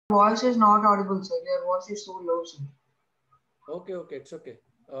voice is not audible, sir. Your voice is so low, sir. Okay, okay, it's okay.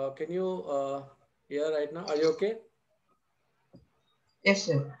 Can you hear right now? Are you okay? Yes,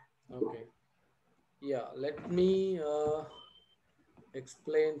 sir. Okay. Yeah, let me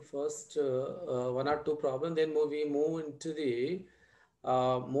explain first one or two problems, then we move into the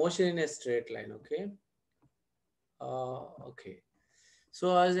motion in a straight line. Okay. Okay.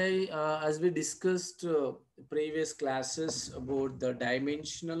 So as we discussed previous classes about the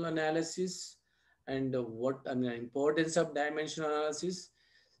dimensional analysis and what and the importance of dimensional analysis.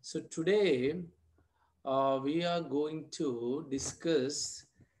 So today we are going to discuss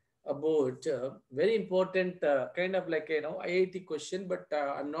about very important kind of like IIT question, but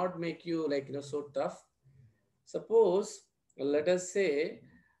I'm not make you like so tough. Suppose let us say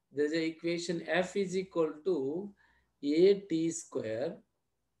there's a equation f is equal to at square,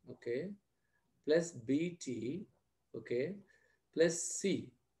 okay, plus bt, okay, plus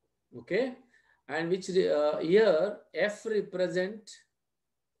c, okay, and which here f represent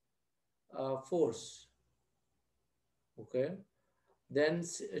force, okay, then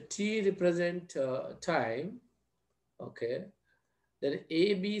t represent time, okay, then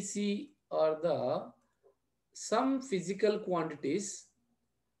a b c are the some physical quantities,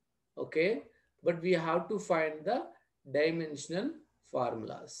 okay, but we have to find the dimensional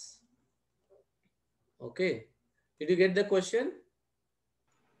formulas. Okay, did you get the question?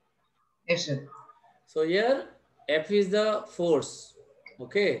 Yes, sir. So here F is the force.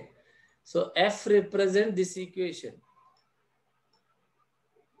 Okay. So F represent this equation.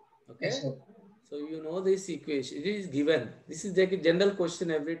 Yes, Okay. sir. So you know this equation. It is given. This is like a general question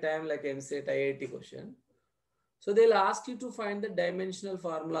every time, like MCET IIT question. So they'll ask you to find the dimensional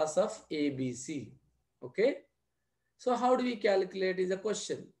formulas of ABC. Okay. So how do we calculate is a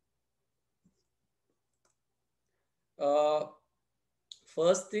question. Uh,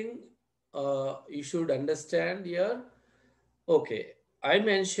 First thing you should understand here. Okay. I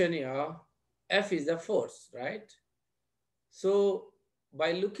mentioned here F is the force, right? So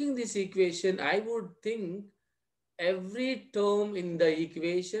by looking this equation, I would think every term in the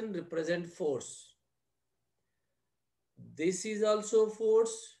equation represent force. This is also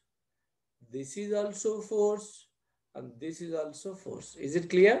force, this is also force, and this is also force. Is it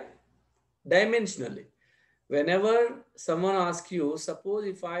clear? Dimensionally. Whenever someone asks you, suppose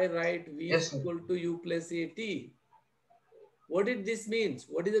if I write V is Yes, sir. equal to U plus AT, what did this means?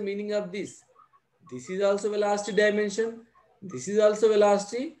 What is the meaning of this? This is also velocity dimension. This is also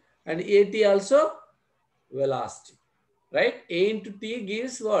velocity, and AT also velocity, right? A into T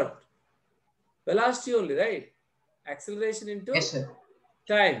gives what? Velocity only, right? Acceleration into Yes, sir.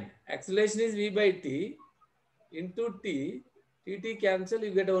 time. Acceleration is V by T into T. T cancel,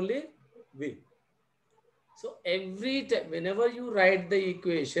 you get only V. So every time, whenever you write the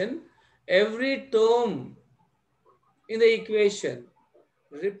equation, every term in the equation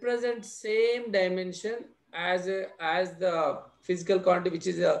represent same dimension as the physical quantity, which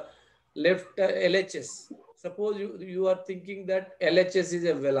is a left LHS. Suppose you are thinking that LHS is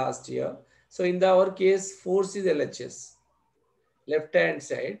a velocity here. So in our case, force is LHS, left hand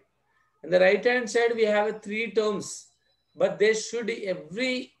side. And the right hand side, we have a three terms, but they should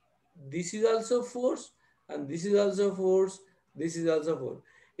every, this is also force, and this is also force, this is also force.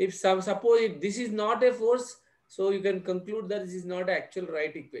 If some, suppose if this is not a force, so you can conclude that this is not actual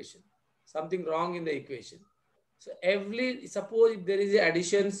right equation. Something wrong in the equation. So every, suppose if there is a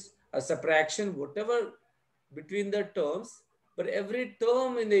additions, a subtraction, whatever between the terms, but every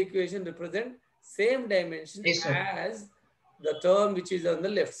term in the equation represent same dimension Yes, sir. as the term which is on the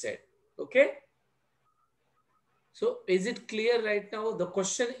left side. Okay. So is it clear right now? The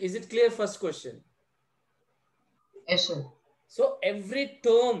question, is it clear? First question. Yes, sir. So every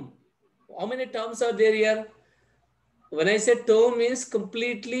term, how many terms are there here? When I say term means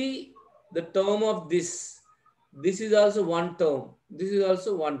completely the term of this. This is also one term. This is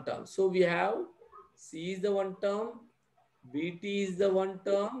also one term. So we have C is the one term, BT is the one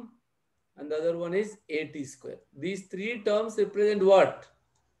term, and the other one is AT square. These three terms represent what?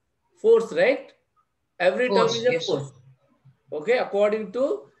 Force, right? Every term is Force. a Yes, sir. force. Okay, according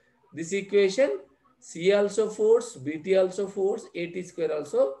to this equation, C also force, BT also force, AT square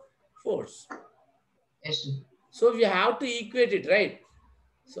also force. Yes, sir. So we have to equate it, right?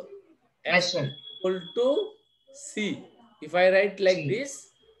 So F Yes, is sir. equal to C. If I write like See.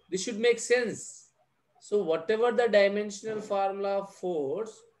 this should make sense. So whatever the dimensional formula of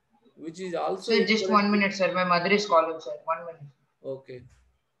force, which is also Sir, just equivalent 1 minute, to, sir. My mother is calling, sir. 1 minute. okay.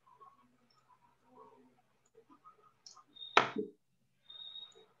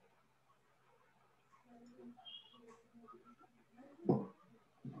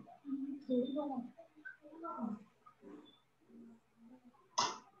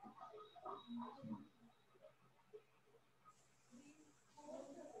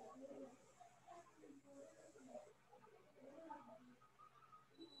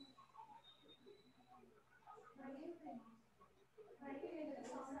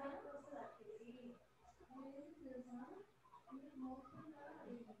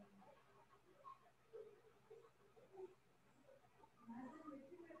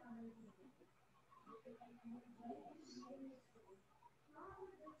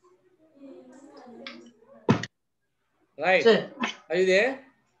 Right. Sir. Are you there?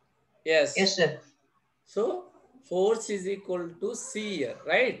 Yes. Yes, sir. So force is equal to C here,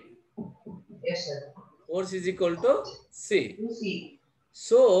 right? Yes, sir. Force is equal to C. You see.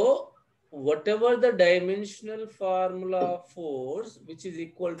 So whatever the dimensional formula of force, which is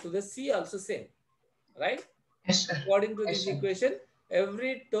equal to the C, also same, right? Yes, sir. According to Yes, this sir. equation,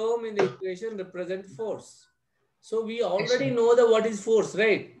 every term in the equation represents force. So we Yes, already sir. know the what is force,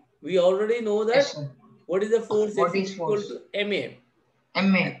 right? We already know that Yes, sir. what is the force? What F is is equal force? to MA.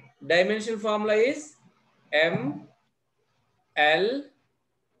 MA. Dimensional formula is M L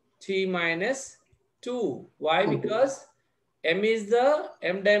T minus 2. Why? 2. Because M is the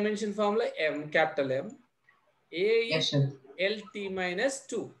M dimension formula, M, capital M. A Yes, is sir. LT minus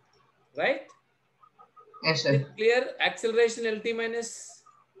 2, right? Yes, Is sir. it clear? Acceleration LT minus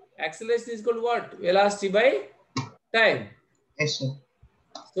acceleration is equal to what? Velocity by time. Yes, sir.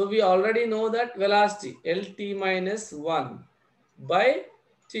 So we already know that velocity LT minus 1 by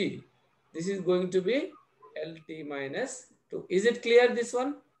T. This is going to be LT minus 2. Is it clear, this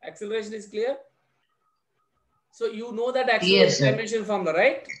one? Acceleration is clear? So you know that Yes, acceleration sir. dimension formula,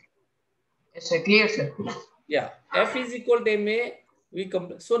 right? Yes, sir. Clear, sir. Yeah. F is equal to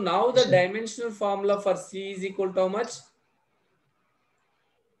ma. So now the Yes, sir. dimensional formula for C is equal to how much?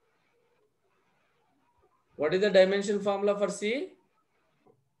 What is the dimensional formula for C?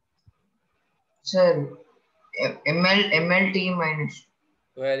 Sir, MLT minus.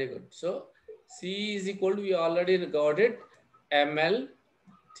 Very good. So C is equal to, we already got it, ML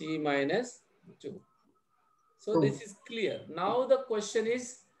T minus 2. So 2. this is clear. Now the question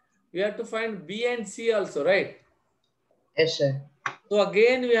is, we have to find B and C also, right? Yes, sir. So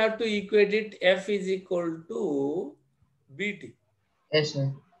again, we have to equate it. F is equal to BT. Yes,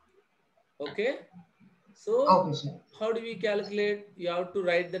 sir. Okay. So Okay, sir. how do we calculate? You have to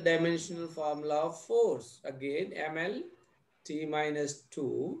write the dimensional formula of force. Again, ML T minus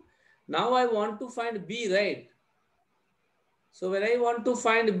 2. Now I want to find B, right? So when I want to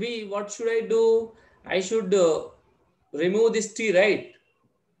find B, what should I do? I should remove this T, right?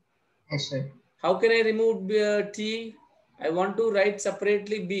 Yes, sir. How can I remove T? I want to write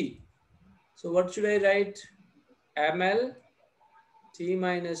separately B. So what should I write? ML T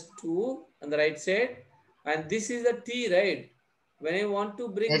minus 2 on the right side. And this is the T, right? When I want to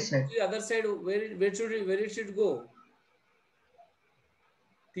bring Yes, it to sir. the other side, where it should go?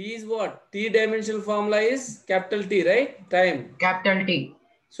 T is what? T dimensional formula is capital T, right? Time. Capital T.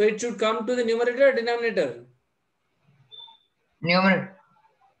 So it should come to the numerator or denominator? Numerator.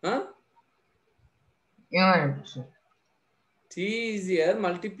 Huh? Numerator, sir. T is here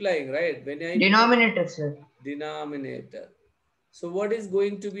multiplying, right? When I Denominator, sir. denominator. So what is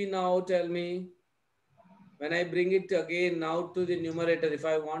going to be now? Tell me. When I bring it again now to the numerator, if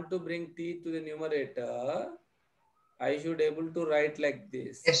I want to bring T to the numerator, I should able to write like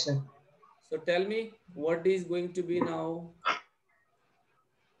this. Yes, sir. So tell me, what is going to be now?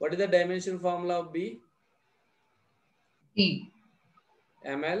 What is the dimension formula of B? T.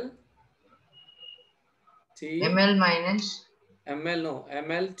 ML T ML minus. ML no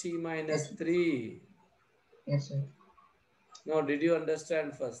ML T minus Yes. 3. Yes, sir. No, did you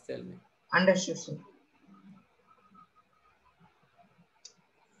understand first? Tell me. Understood, sir.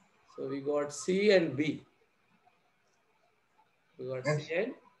 So we got C and B. We got Yes. C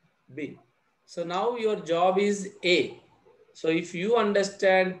and B. So now your job is A. So if you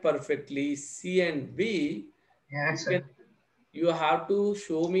understand perfectly C and B, Yes, sir. you have to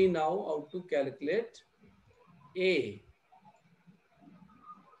show me now how to calculate A.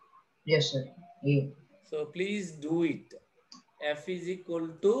 Yes, sir. A. So please do it. F is equal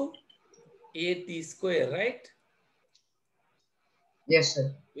to AT square, right? Yes,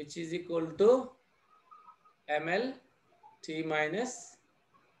 sir. Which is equal to ML T minus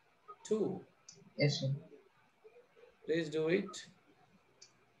 2. Yes, sir. Please do it.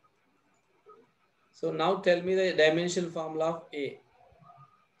 So now tell me the dimensional formula of A.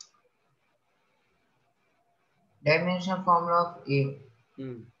 Dimensional formula of A.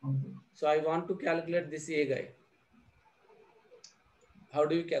 So I want to calculate this A guy. How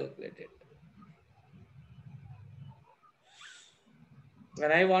do you calculate it?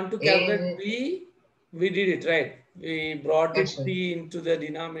 When I want to A calculate is, B, we did it, right? We brought yes, it sir. P into the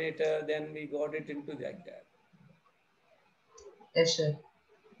denominator, then we got it into like that. Yes, sir.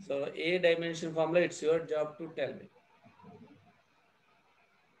 So A dimension formula, it's your job to tell me.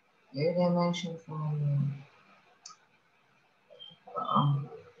 A dimension from um,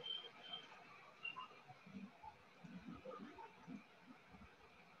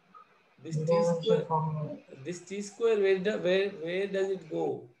 This T dimension square, from where does it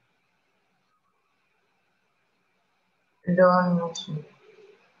go? dimension.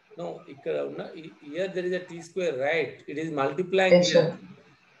 No, here there is a T square, right? It is multiplying Yes, here. sir.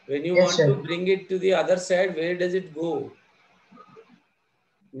 When you Yes, want to sir. bring it to the other side, where does it go?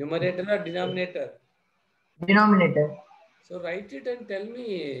 Numerator or denominator? Denominator. So write it and tell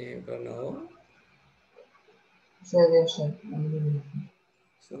me, Pranav. Sir, yes, sir.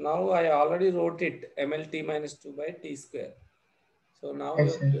 So now I already wrote it, MLT minus 2 by T square. So now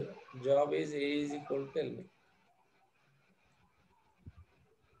Yes, your sir. job is A is equal to, tell me.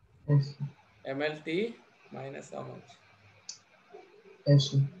 Yes, sir. MLT minus how much? Yes,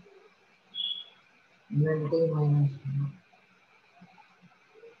 sir. Multi minus.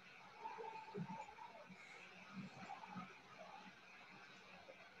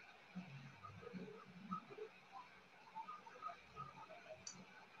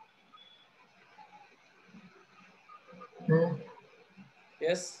 Hmm.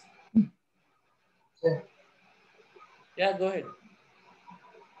 Yes? Sir, Yeah, go ahead.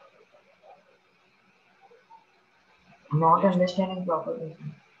 I'm not Yes. understanding properly.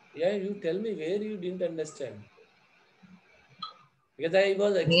 Yeah, you tell me where you didn't understand. Because I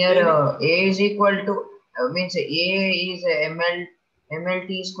was Near explaining. A is equal to means A is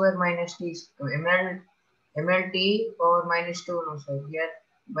MLT square minus T MLT power minus 2 no sir. Here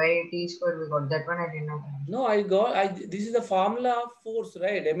by T square we got that one I did not understand. No, this is the formula of force,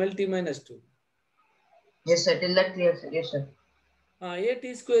 right? MLT minus 2. Yes sir, till that clear sir. Yes sir.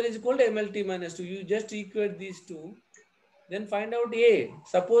 AT square is equal to MLT minus 2. You just equate these two. Then find out A.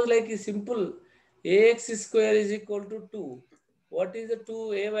 Suppose like is simple. AX square is equal to 2. What is the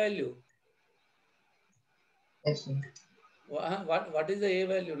 2 A value? Yes sir. What is the A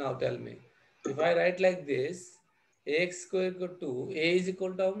value now? Tell me. If I write like this, AX square equal to 2. A is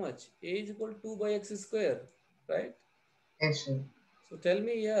equal to how much? A is equal to 2 by X square. Right? Yes sir. So tell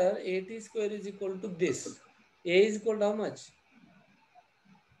me here, AT square is equal to this. A is equal to how much?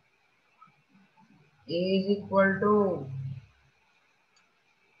 A is equal to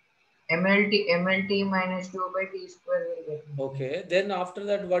MLT minus 2 by T square will get me. Okay. Then after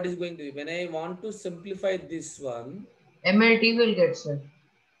that, what is going to be? When I want to simplify this one, MLT will get sir.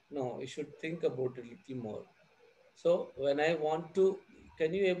 no, you should think about it a little more. So when I want to,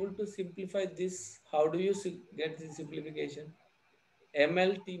 can you able to simplify this? How do you get the simplification?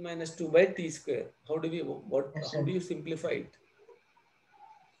 MLT minus 2 by T square. How do we, Yes how sir. do you simplify it?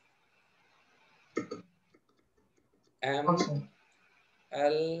 Oh sir.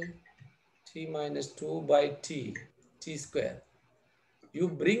 MLT minus 2 by T square. You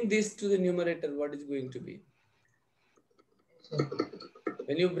bring this to the numerator, what is going to be? Yes, sir.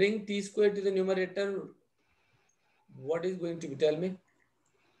 When you bring T square to the numerator, what is going to be? Tell me.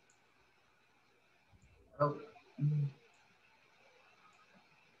 Oh.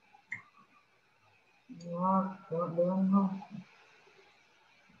 Don't know.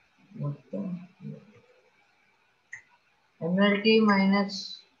 What the? MLT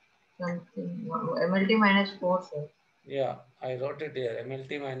minus something. MLT minus 4 sir. Yeah, I wrote it here,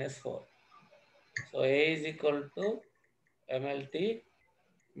 MLT minus 4. So A is equal to MLT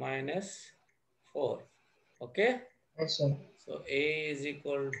minus 4. Okay. Yes sir. So A is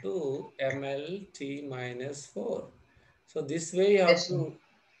equal to MLT minus 4. So this way you have Yes sir. to,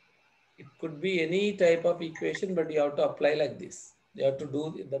 it could be any type of equation, but you have to apply like this. You have to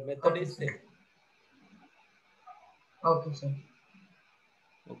do, the method Okay is sir. same. Okay sir.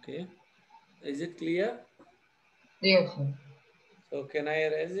 Okay. Is it clear? Yes sir. So can I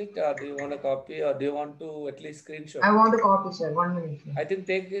erase it, or do you want a copy, or do you want to at least screenshot? I want to copy sir. 1 minute sir. I think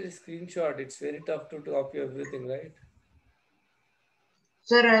take a screenshot. It's very tough to copy everything, right?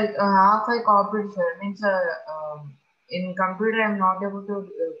 Sir, half I copied sir. Means in computer I'm not able to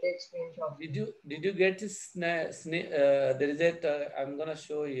take screenshots. Did you get this there is a I'm gonna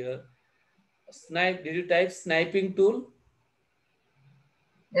show here. Snipe. Did you type sniping tool?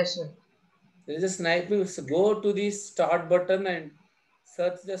 Yes sir. There is a sniping. So go to the start button and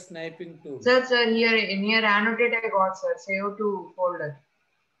search the sniping tool. Sir, near annotate I got sir. Save to folder.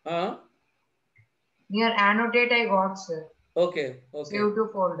 Huh? Near annotate I got sir. Okay. Okay. Save to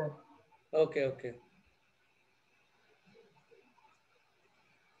folder. Okay. Okay.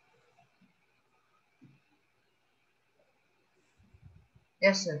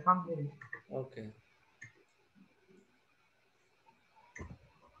 Yes, sir. Completed. Okay.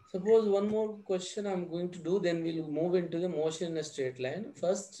 Suppose one more question I'm going to do, then we'll move into the motion in a straight line.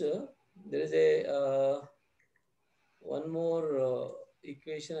 First, there is a one more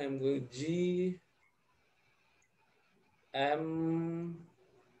equation I'm going G m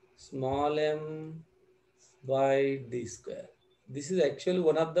small m by d square. This is actually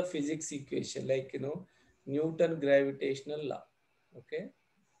one of the physics equation, like Newton gravitational law. Okay.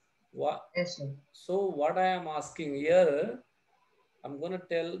 What? Yes, sir. So what I am asking here, I'm gonna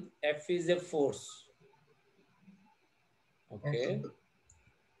tell F is a force. Yes, sir. Okay.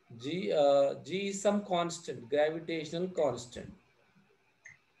 G is some constant, gravitational constant.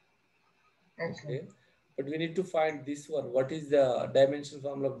 Yes, sir. Okay. But we need to find this one. What is the dimensional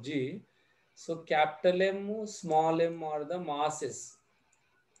formula of G? So capital M, small m are the masses.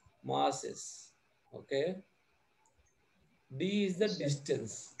 Masses. Okay. D is the Yes, sir.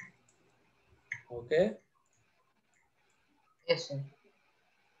 distance. Okay. Yes, sir.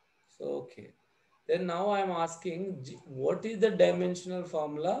 So, okay. Then now I am asking G, what is the dimensional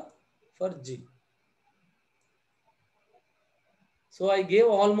formula for G? So I gave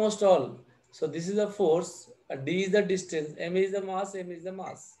almost all. So this is the force, D is the distance, M is the mass, M is the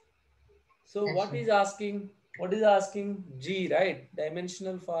mass. So Yes, what sir. is asking? What is asking? G, right?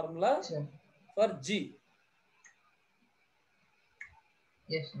 Dimensional formula Yes, sir. for G.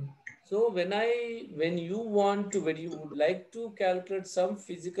 Yes, sir. So when you would like to calculate some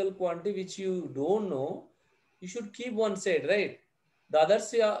physical quantity which you don't know, you should keep one side, right? The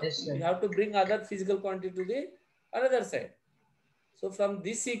others Yes, you sir. have to bring other physical quantity to the another side. So from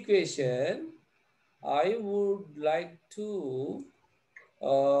this Yes, sir. equation, I would like to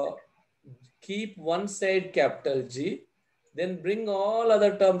uh, keep one side capital G, then bring all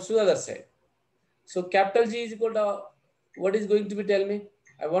other terms to the other side. So capital G is equal to what is going to be, tell me?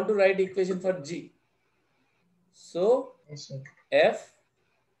 I want to write equation for G. So Yes, sir. F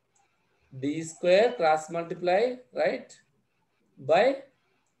D square cross multiply, right, by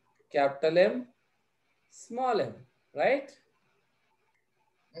capital M small m, right?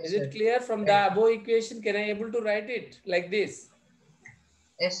 Is Yes, it sir. clear from the Right, sir. above equation? Can I able to write it like this?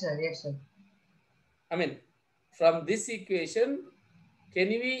 Yes, sir. Yes, sir. I mean, from this equation, can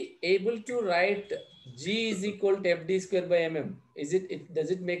we be able to write G is equal to FD square by mm?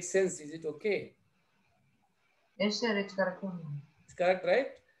 Does it make sense? Is it okay? Yes, sir. It's correct only. It's correct,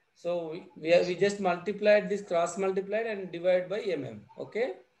 right? So Yes, we sir. just multiplied this, cross multiplied and divide by mm.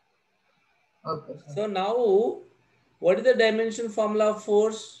 Okay. Okay, sir. So now, what is the dimension formula of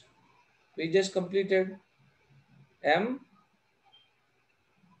force? We just completed M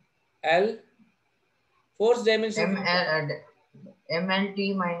L force dimension M formula. L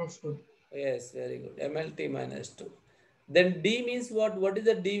MLT minus 2. Yes, very good. MLT minus 2. Then D means what? What is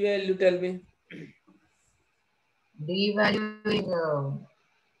the D value? Tell me. D value is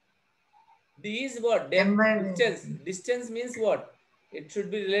D is what? M Depth, by distance. Distance means what? It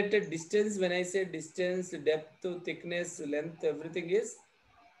should be related distance. When I say distance, depth, thickness, length, everything is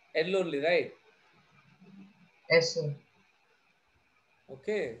L only, right? S, sir.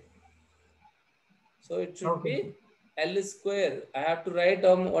 Okay. So it should Okay, sir. be L square. I have to write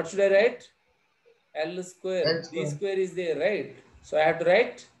what should I write? L square. L D square. square is there, right? So I have to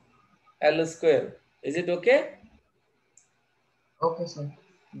write L square. Is it okay? Okay, sir.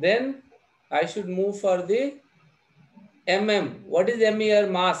 Then I should move for the mm. What is m here?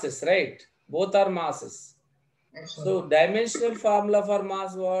 Masses, right? Both are masses. Yes, sir. So dimensional formula for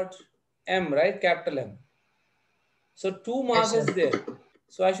mass what? M, right? Capital M. So two Yes, masses sir. there.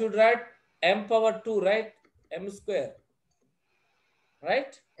 So I should write m power 2, right? M square,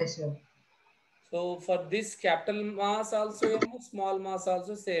 right? Yes, sir. So for this capital mass also m, small mass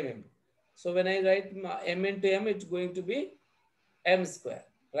also same m. So when I write m into m, it's going to be m square,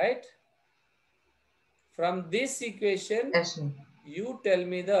 right? From this equation, Yes, sir. you tell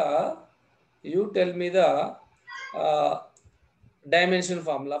me the uh, dimension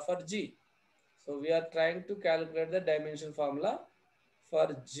formula for G. So we are trying to calculate the dimension formula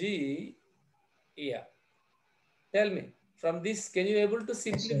for G here. Tell me, from this, can you able to Yes,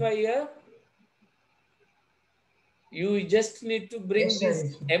 sir. simplify here? You just need to bring Yes, sir. this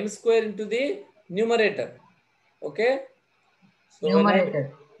Yes, sir. m square into the numerator. Okay. So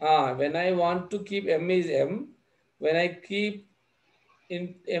Numerator. when I want to keep m is m, when I keep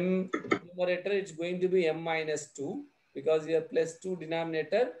in m numerator, it's going to be m minus 2 because we are plus 2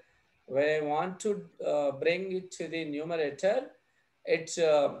 denominator. When I want to bring it to the numerator, it's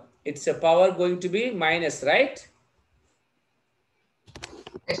a power going to be minus, right?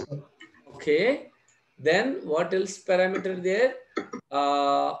 Yes, sir. Okay. Then what else parameter there?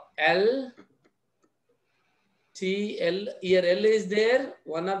 L, T, L. Here L is there.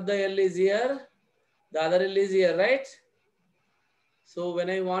 One of the L is here. The other L is here, right? So when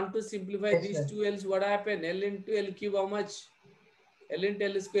I want to simplify Yes, these sir. two L's, what happen? L into L cube, how much? L into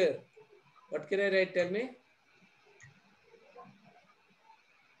L square. What can I write? Tell me.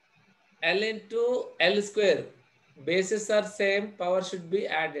 L into L square. Bases are same. Power should be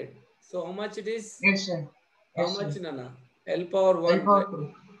added. So how much it is? Yes, sir. How Yes, much, sir. Nana? L power L 1, power right?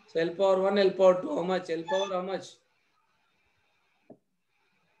 2. So L power 1, L power 2. How much? L power how much?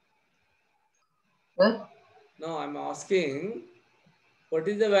 Sir? No, I'm asking what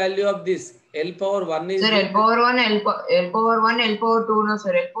is the value of this? L power 1 is Sir, there. L power 1, L power 1, L power 2, no,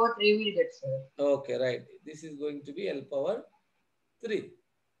 sir. L power 3 will get, sir. Okay, right. This is going to be L power 3.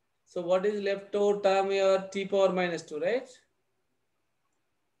 So what is left over term here? T power minus 2, right?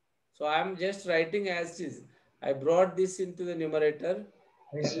 So I'm just writing as is. I brought this into the numerator.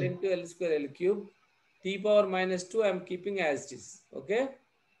 Yes, L sir. into L square L cube. T power minus 2 I'm keeping as is. Okay?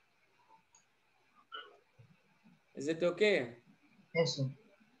 Is it okay? Yes, sir.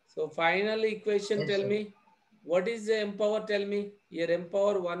 So final equation, Yes, tell sir. me. What is the m power? Tell me. Here m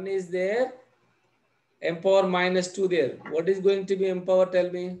power 1 is there. M power minus 2 there. What is going to be m power? Tell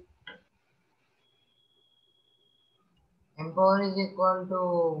me. M power is equal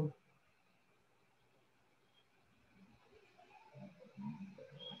to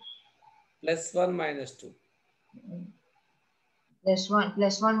Plus 1 minus 2. plus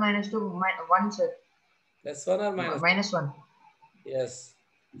 1 minus 2, 1, sir. Plus 1 or minus 1? Minus 1. Yes.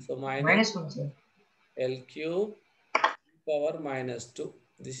 So minus Minus 1, sir. L cube power minus 2.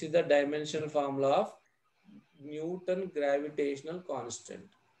 This is the dimensional formula of Newton gravitational constant.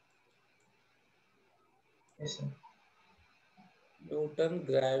 Yes, sir. Newton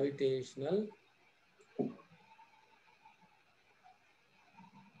gravitational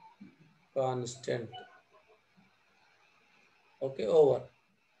constant. Okay, over.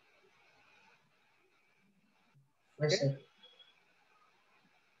 Yes, Okay. sir.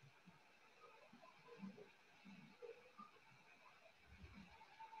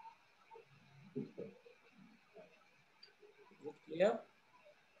 Is it clear?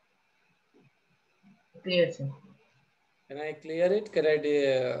 Clear, sir. Can I clear it? Can I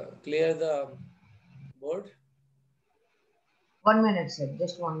clear the board? 1 minute, sir.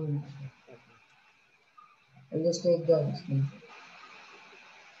 Just 1 minute, sir. Okay. I'll just take the screen.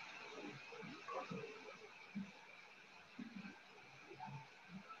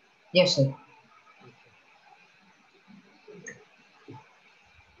 Yes, sir.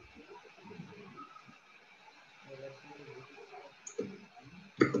 Okay. So let me do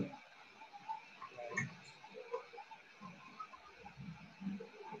slide.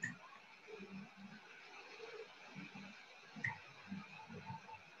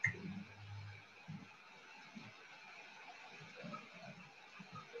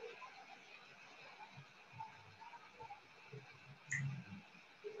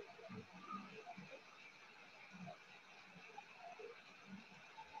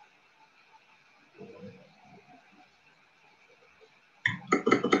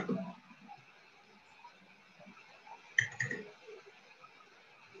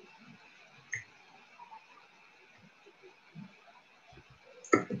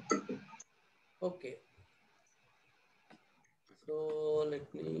 Okay. So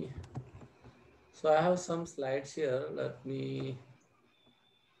let me. So I have some slides here. Let me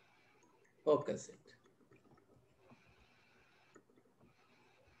focus it.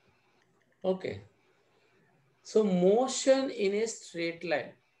 Okay. So motion in a straight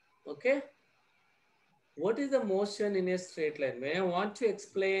line. Okay. What is the motion in a straight line? When I want to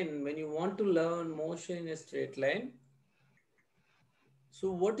explain, when you want to learn motion in a straight line, so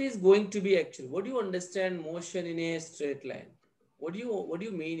what is going to be actually? What do you understand motion in a straight line? What do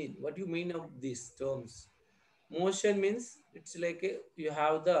you mean in? What do you mean of these terms? Motion means it's like you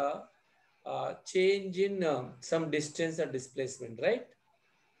have the change in some distance or displacement, right?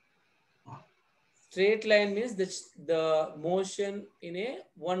 Straight line means the motion in a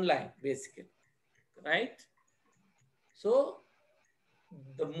one line, basically, right? So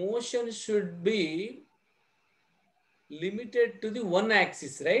the motion should be limited to the one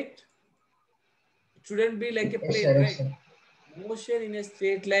axis, right? It shouldn't be like a Yes, plane, sir. Yes, right? sir. Motion in a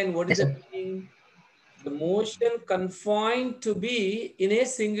straight line, what is Yes, the sir. meaning? The motion confined to be in a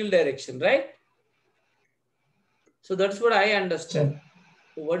single direction, right? So that's what I understand. Sir.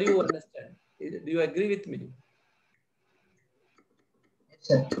 So what do you understand? Do you agree with me? Yes,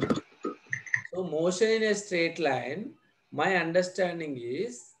 sir. So motion in a straight line, my understanding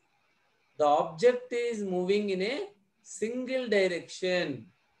is The object is moving in a single direction.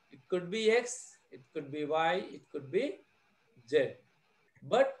 It could be X, it could be Y, it could be Z.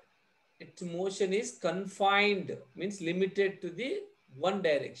 But its motion is confined, means limited to the one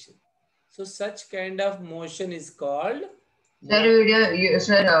direction. So such kind of motion is called Sir, motion.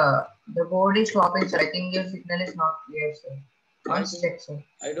 sir, the board is stopping, sir. I think your signal is not clear, sir. Once check, sir.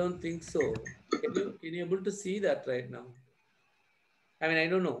 I don't think so. Can you able to see that right now? I mean, I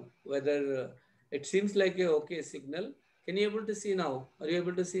don't know whether it seems like a okay signal. Can you able to see now? Are you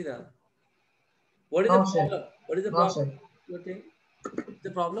able to see that? What is the No, sir. problem? What is the No, problem? sir. You think?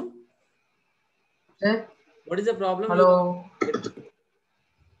 The problem? Sir? What is the problem you Hello? are?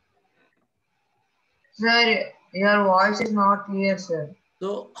 Sir, your voice is not clear, sir.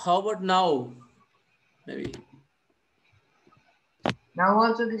 So how about now? Maybe. Now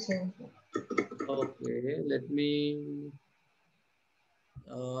also the same, sir. Okay, let me.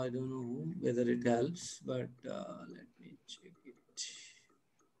 I don't know whether it helps, but let me check it.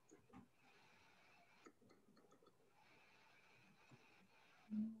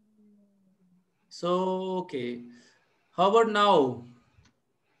 So, okay. How about now?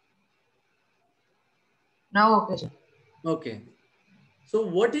 Now, okay, sir. Okay. So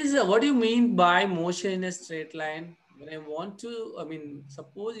what do you mean by motion in a straight line? When I want to, I mean,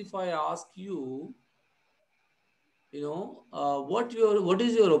 suppose if I ask you, what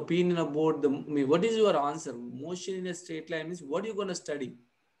is your opinion about what is your answer? Motion in a straight line means what are you going to study?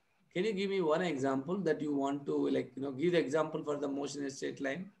 Can you give me one example that you want to give the example for the motion in a straight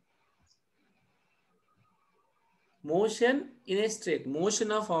line? Motion in a straight,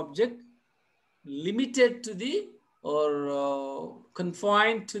 motion of object limited to the or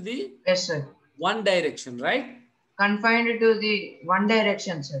confined to the Yes, sir. one direction, right? Confined to the one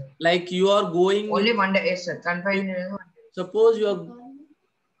direction, sir. Like you are going Only in, one direction, yes, sir. Confined to one. suppose you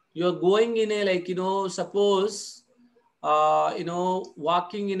are going in a suppose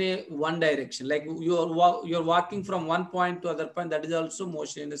walking in a one direction, like you're walking from one point to other point, that is also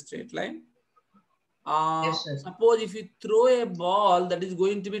motion in a straight line. Yes, sir. Suppose if you throw a ball that is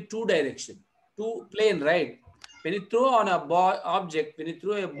going to be two direction, two plane, right? When you throw on a ball object, when you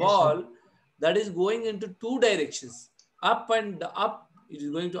throw a Yes, sir. ball that is going into two directions, up and up, it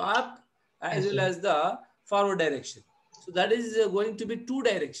is going to up as Yes, well sir. as the forward direction. So that is going to be two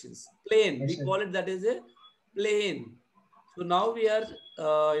directions, plane. Yes, We sir. call it that is a plane. So now we are, Yes,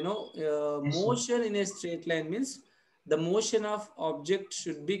 sir. motion in a straight line means the motion of object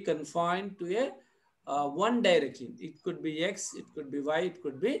should be confined to a one direction. It could be X, it could be Y, it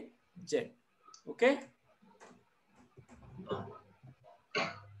could be Z. Okay?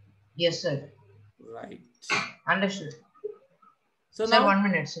 Yes, sir. Right. Understood. So Sir, now, 1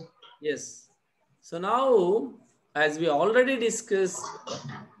 minute, sir. yes. So now, as we already discussed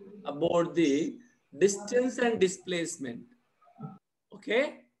about the distance and displacement.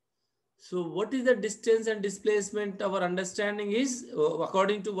 Okay? So what is the distance and displacement? Our understanding is,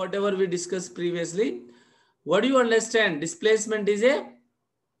 according to whatever we discussed previously, what do you understand? Displacement is a,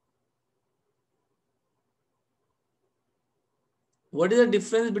 what is the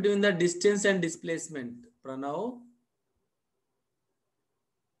difference between the distance and displacement, Pranav?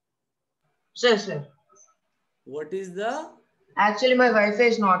 Sir, sir. What is the, Actually, my Wi-Fi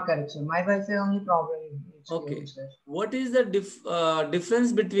is not correct, sir. My Wi-Fi only problem is okay, giving, sir. what is the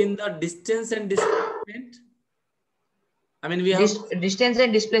difference between the distance and displacement? I mean, we have, Distance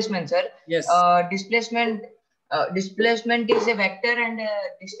and displacement, sir. yes, Displacement is a vector and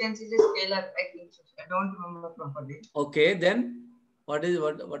distance is a scalar. I think so. I don't remember properly. okay, then what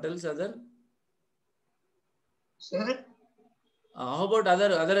else other? Sir, How about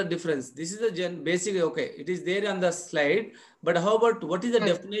other difference? This is the basic, okay, it is there on the slide, but how about what is the sir.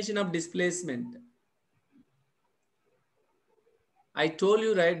 definition of displacement? I told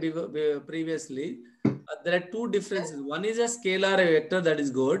you right previously, there are two differences. One is a scalar, a vector, that is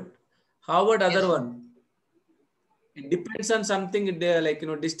good. How about Yes, other sir. one? It depends on something,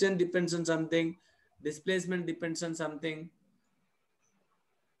 distance depends on something, displacement depends on something.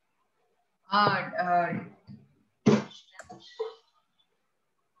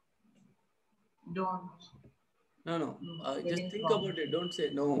 Don't. No. Just Getting think problem. about it. Don't say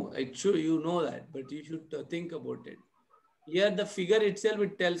no. It should, you know that, but you should think about it. Here, the figure itself,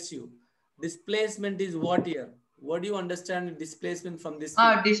 it tells you displacement is what here. What do you understand displacement from this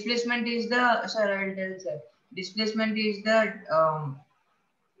figure? Displacement is the, sir, I will tell, sir. Displacement is the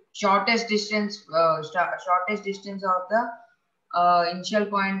shortest distance, shortest distance of the initial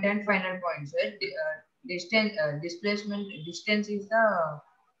point and final point, sir. Displacement, distance is the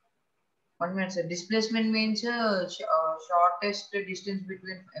 1 minute, sir. Displacement means shortest distance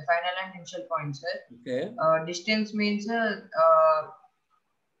between final and initial point, sir. Okay. Distance means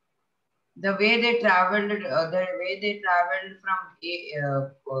the way they traveled, from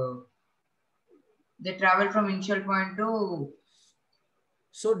they traveled from initial point to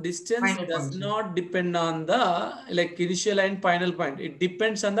So distance final does point, sir. not depend on the like initial and final point. It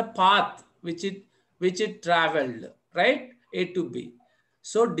depends on the path which it traveled, right? A to B.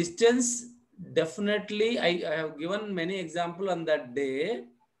 So distance definitely, I have given many example on that day.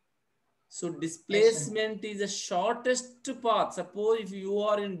 So Yes, sir. displacement is the shortest path. Suppose if you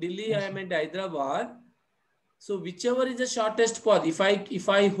are in Delhi, I Yes, am sir. at Hyderabad. So whichever is the shortest path, if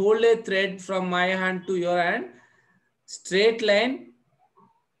I hold a thread from my hand to your hand, straight line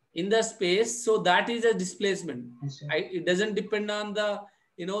in the space, so that is a displacement. Yes, sir. It doesn't depend on the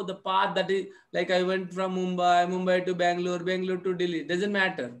the path that is like I went from Mumbai to Bangalore to Delhi. It doesn't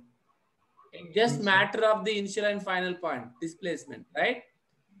matter. It just Yes, sir. matter of the initial and final point displacement, right?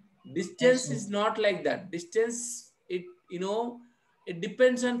 Yes, Distance sir. is not like that. Distance, it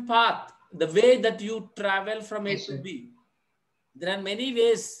depends on path, the way that you travel from A Yes, to sir. B. There are many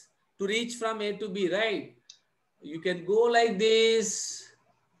ways to reach from A to B, right? You can go like this.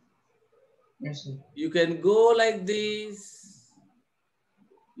 Yes, sir. You can go like this.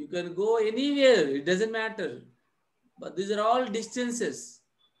 You can go anywhere. It doesn't matter. But these are all distances.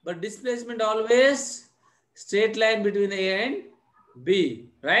 But displacement always straight line between A and B,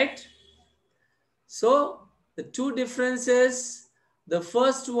 right? So the two differences, the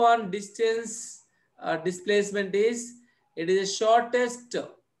first one distance displacement is, it is the shortest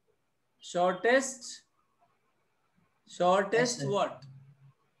Yes, sir. what?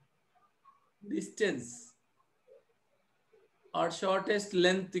 Distance or shortest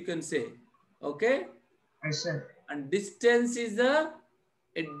length you can say. Okay? Yes, sir. And distance is the,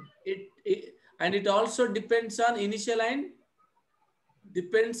 and it also depends on initial line,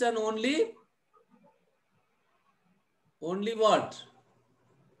 depends on only what?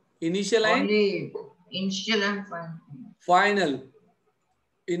 Initial line, Only initial and final. final.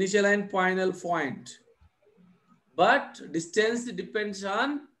 Initial and final point. But distance depends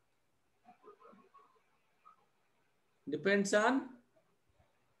on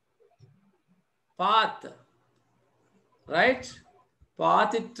path, right?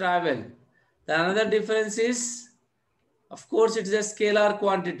 Path it travel. The another difference is, of course, it is a scalar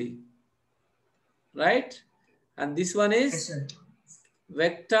quantity, right? And this one Yes, is sir.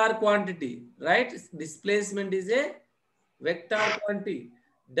 vector quantity, right? Displacement is a vector quantity.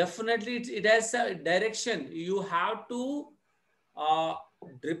 Definitely, it has a direction. You have to uh,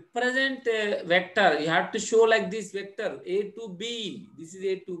 represent a vector. You have to show like this vector A to B. This is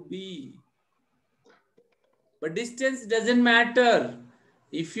A to B. But distance doesn't matter.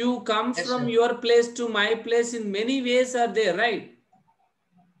 If you come Yes, from sir. your place to my place, in many ways are there, right?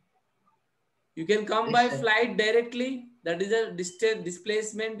 You can come Yes, by sir. flight directly. That is a distance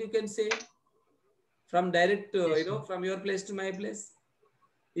displacement, you can say, from direct, Yes, sir. from your place to my place.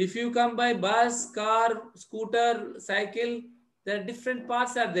 If you come by bus, car, scooter, cycle, there are different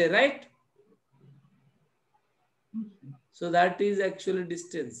paths are there, right? So that is actually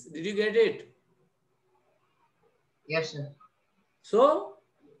distance. Did you get it? Yes, sir. So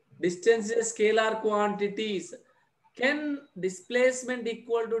distance is a scalar quantities. Can displacement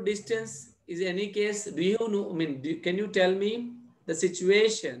equal to distance? Is any case? Do you know? I mean, can you tell me the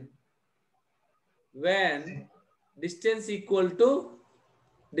situation when distance equal to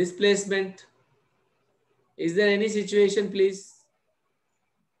displacement? Is there any situation, please?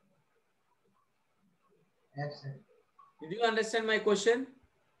 Yes, sir. Did you understand my question?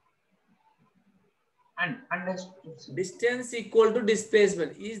 And understood, sir. Distance equal to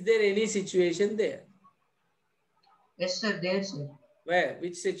displacement. Is there any situation there? Yes, sir. There, sir. Where?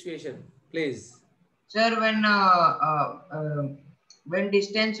 Which situation? Please. Sir, when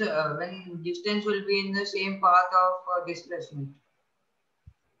distance will be in the same path of displacement.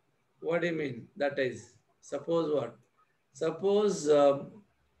 What do you mean? That is, suppose what? Suppose A,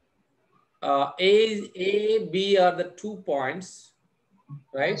 B are the 2 points,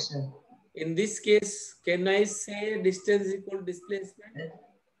 right? Yes, sir. In this case, can I say distance equal to displacement? Yes.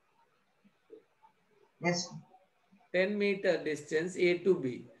 Yes. 10-meter distance A to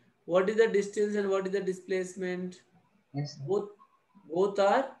B. What is the distance and what is the displacement? Yes, sir. Both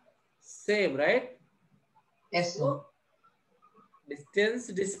are same, right? Yes, sir. So distance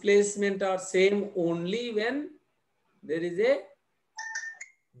displacement are same only when there is a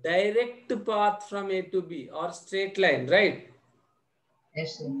direct path from A to B or straight line, right?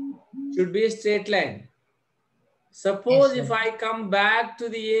 Yes, sir. Should be a straight line. Suppose Yes, if sir. I come back to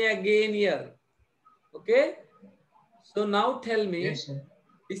the A again here, okay? So now tell me Yes, sir.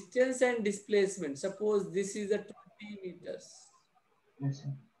 distance and displacement. Suppose this is a 20 meters. Yes,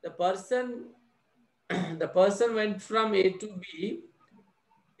 sir. The person, the person went from A to B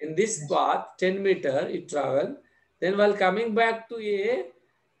in this Yes. path, 10 meter, he traveled. Then while coming back to A,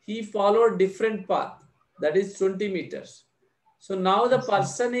 he followed different path, that is 20 meters. So now the Yes, sir.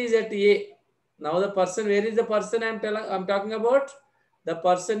 person is at A. Now the person, where is the person I'm talking about? The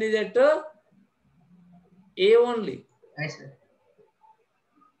person is at A only. Yes, sir.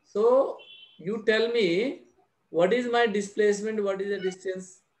 So you tell me, what is my displacement? What is the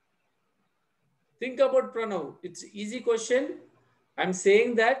distance? Think about Pranav. It's easy question. I'm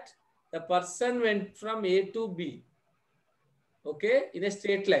saying that the person went from A to B, okay, in a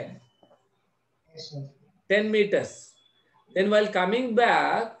straight line, Yes, sir. 10 meters. Then while coming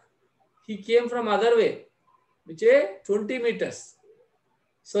back, he came from other way, which is 20 meters.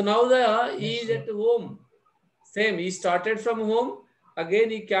 So now he Yes, is sir. at home. Same, he started from home. Again,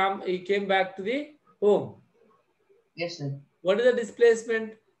 he came back to the home. Yes, sir. What is the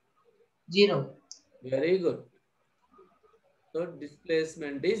displacement? 0. Very good. So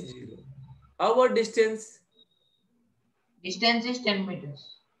displacement is 0. How about distance? Distance is 10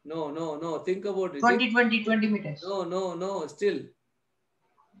 meters. No, no, no. Think about it. 20 meters. No, no, no. Still.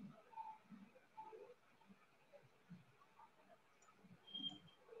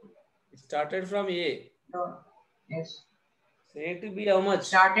 It started from A. No. Yes. So A to B how much?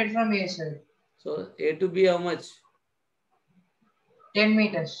 Started from A, sir. So A to B how much? 10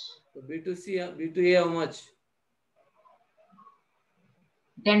 meters. So B to A how much?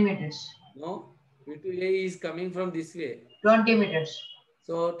 10 meters. No. B to A is coming from this way. 20 meters.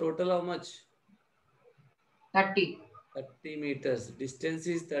 So total how much? 30. 30 meters. Distance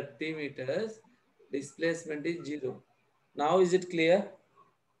is 30 meters. Displacement is 0. Now is it clear?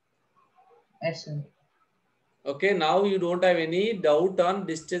 Yes, sir. Okay. Now you don't have any doubt on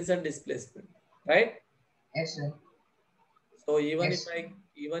distance and displacement, right? Yes, sir. So even Yes.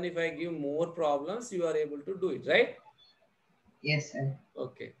 if I give more problems, you are able to do it, right? Yes, sir.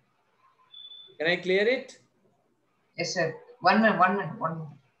 Okay. Can I clear it? Yes, sir. 1 minute, 1 minute, 1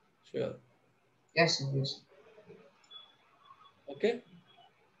 minute. Sure. Yes, sir. Yes. Okay.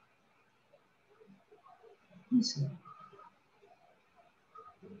 Yes, sir.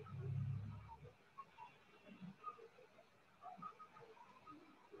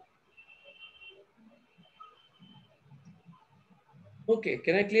 Okay.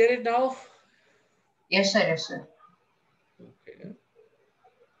 Can I clear it now? Yes, sir. Yes, sir. Okay.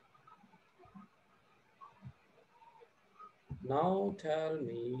 Now tell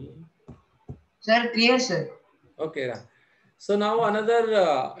me. Sir, clear, sir. Okay. So now another,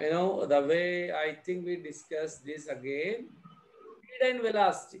 the way I think we discuss this again, speed and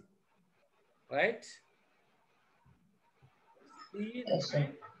velocity, right? Speed Yes, sir.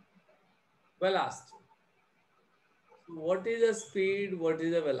 and velocity. So what is the speed? What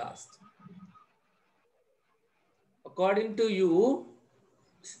is the velocity? According to you,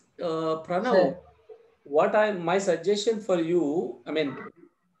 Pranav, Sir. my suggestion for you, I mean,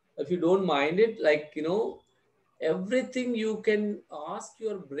 if you don't mind it, like, everything you can ask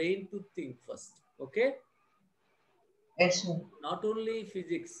your brain to think first. Okay. Yes, sir. Not only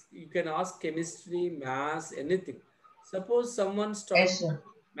physics, you can ask chemistry, maths, anything. Suppose someone Yes, started, sir.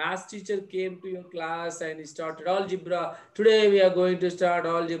 maths teacher came to your class and he started algebra. Today we are going to start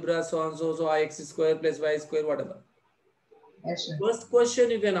algebra, so and so, so x square plus y square, whatever. Yes, sir. First question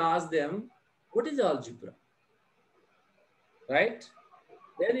you can ask them, what is algebra? Right?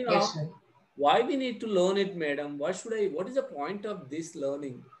 Then you ask, Yes, sir. why we need to learn it, madam? What is the point of this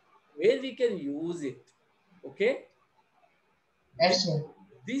learning? Where we can use it? Okay? Yes, sir.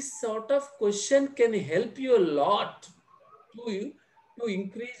 This sort of question can help you a lot to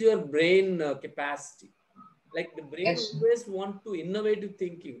increase your brain capacity. Like the brain Yes, sir. always want to innovative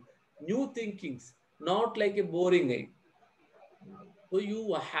thinking, new thinkings, not like a boring egg. So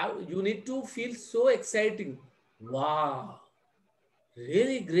you need to feel so exciting. Wow,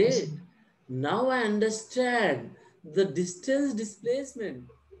 really Yes, great. sir. Now I understand the distance displacement.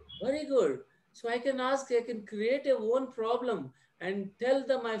 Very good. So I can create a own problem and tell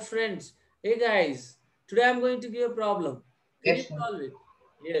my friends, hey guys, today I'm going to give a problem. Can you Yes, sir. solve it?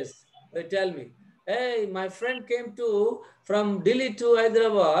 Yes. They tell me, hey, my friend came from Delhi to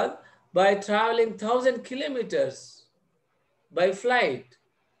Hyderabad by traveling 1,000 kilometers by flight.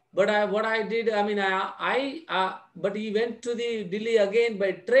 But what I did, I mean, but he went to the Delhi again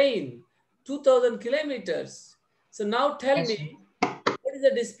by train, 2,000 kilometers. So now tell Yes, sir. me, what is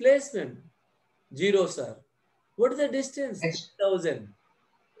the displacement? 0, sir. What is the distance? Yes. 3,000.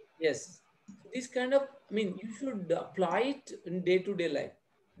 Yes. So this kind of, I mean, you should apply it in day-to-day life.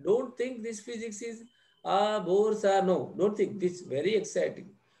 Don't think this physics is bores or no. Don't think this very exciting.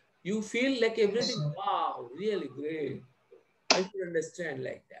 You feel like Yes, everything, sir. wow, really great. I should understand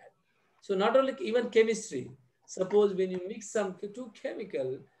like that. So not only even chemistry. Suppose when you mix some two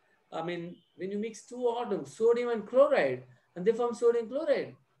chemical, I mean, when you mix two atoms, sodium and chloride, and they form sodium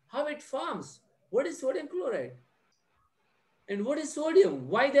chloride, how it forms? What is sodium chloride? And what is sodium?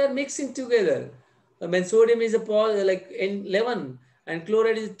 Why they are mixing together? I mean, sodium is a like in 11 and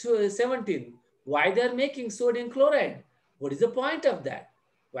chloride is 17. Why they are making sodium chloride? What is the point of that?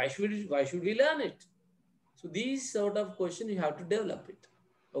 Why should we learn it? So these sort of question you have to develop it.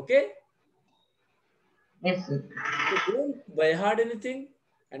 Okay? Yes, sir. So don't buy hard anything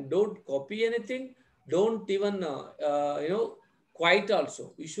and don't copy anything. Don't even quiet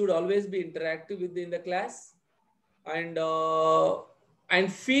also. You should always be interactive within the class and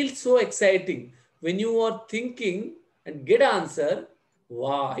feel so exciting when you are thinking and get answer.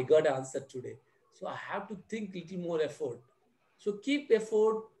 Wow, I got answer today, so I have to think little more effort. So keep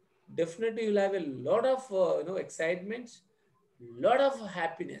effort. Definitely you'll have a lot of excitement, lot of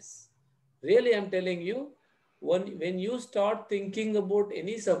happiness. Really, I'm telling you, when you start thinking about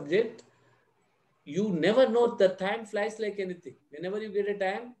any subject, you never know, the time flies like anything. Whenever you get a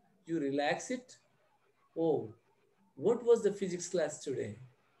time, you relax it. Oh, what was the physics class today?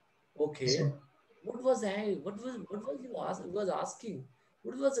 Yes, Okay. sir. What was you was asking?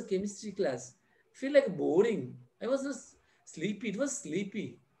 What was the chemistry class? Feel like boring. I was just sleepy. It was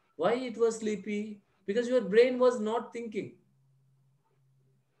sleepy. Why it was sleepy? Because your brain was not thinking.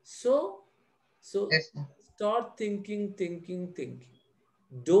 So, so Yes, sir. start thinking, thinking, thinking.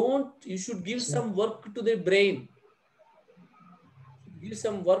 Don't, you should give Yes, sir. some work to the brain. Give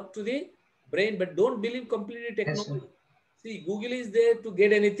some work to the brain, but don't believe completely Yes, sir. technology. See, Google is there to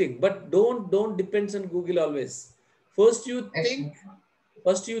get anything, but don't depend on Google always. First you Yes,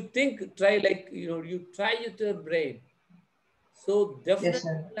 think, sir. try, like, you try with your brain. So Yes, definitely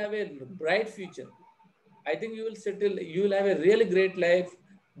sir. you will have a bright future. I think you will settle, you will have a really great life.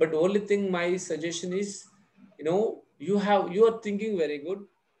 But only thing, my suggestion is, you are thinking very good.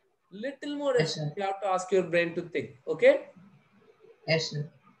 Little more Yes, effort sir. you have to ask your brain to think. Okay. Yes, sir.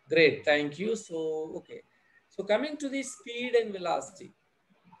 Great, thank you. So, okay. So coming to the speed and velocity.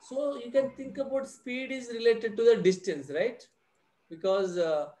 So you can think about speed is related to the distance, right? Because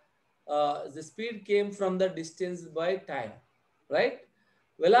the speed came from the distance by time, right?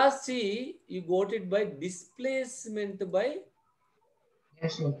 Velocity, you got it by displacement by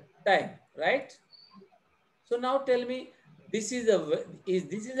Yes, sir. time, right? So now tell me, is this a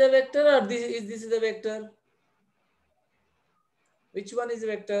vector, or this is a vector? Which one is a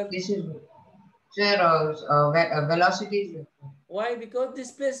vector? This is, sir, velocity is vector. Why? Because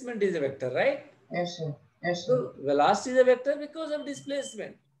displacement is a vector, right? Yes, sir. Yes, sir. So velocity is a vector because of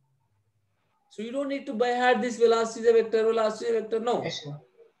displacement. So you don't need to by heart this velocity is a vector, velocity is a vector. No. Yes, sir.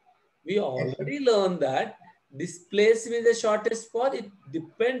 We Yes, sir. already learned that displacement is the shortest path. It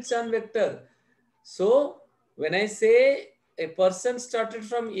depends on vector. So when I say a person started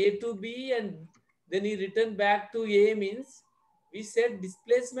from A to B and then he returned back to A, means we said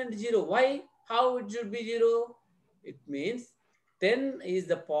displacement 0. Why? How it should be 0? It means 10 is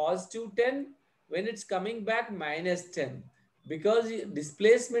the positive 10. When it's coming back, minus 10. Because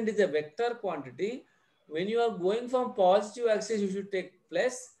displacement is a vector quantity. When you are going from positive axis, you should take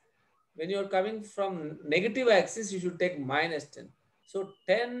plus. When you are coming from negative axis, you should take minus 10. So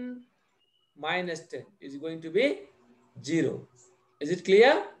 10 minus 10 is going to be 0. Is it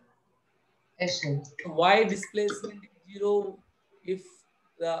clear? Yes, sir. Why displacement is 0 if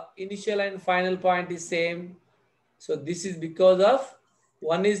the initial and final point is same? So this is because of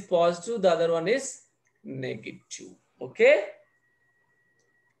one is positive, the other one is negative. Okay.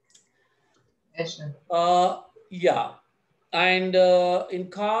 Yes, sir. Yeah. And in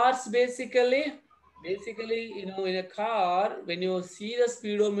cars, basically, in a car, when you see the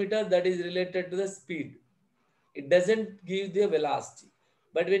speedometer, that is related to the speed. It doesn't give the velocity.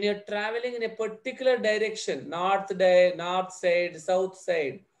 But when you're traveling in a particular direction, north side, south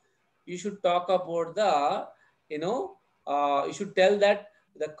side, you should talk about you should tell that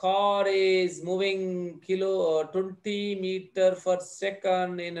the car is moving 20 meter per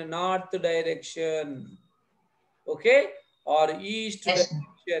second in a north direction, okay, or east Yes, sir.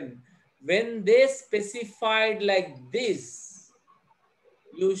 direction. When they specified like this,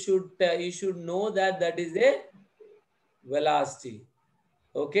 you should know that that is a velocity.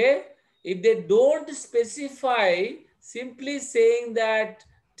 Okay. If they don't specify, simply saying that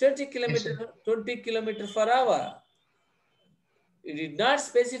 20 Yes, kilometer, sir. 20 kilometer per hour. It did not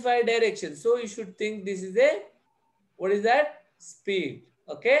specify direction. So you should think this is a, what is that? Speed.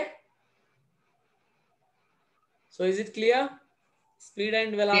 Okay. So is it clear? Speed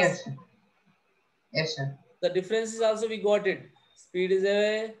and velocity. Yes, sir. Yes, sir. The difference is also we got it. Speed is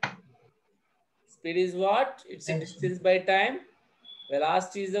a, speed is what? It's a Yes, sir. distance by time.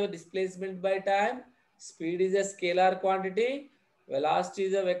 Velocity is a displacement by time. Speed is a scalar quantity. Velocity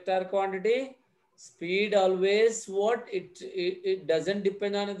is a vector quantity. Speed always what? It doesn't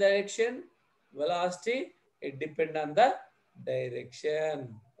depend on the direction. Velocity, it depends on the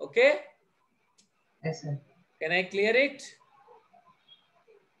direction. Okay? Yes, sir. Can I clear it?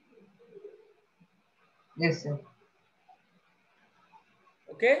 Yes, sir.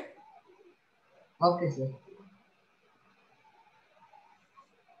 Okay? Okay, sir.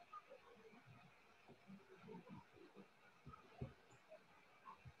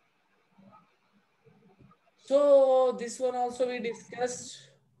 So this one also we discussed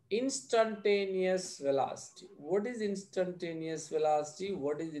instantaneous velocity. What is instantaneous velocity?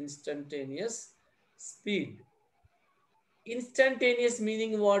 What is instantaneous speed? Instantaneous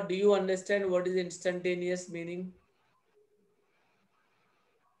meaning what? Do you understand what is instantaneous meaning?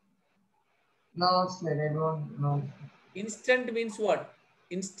 No, sir. I don't know. Instant means what?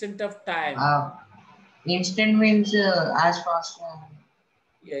 Instant of time. Uh, instant means as fast as.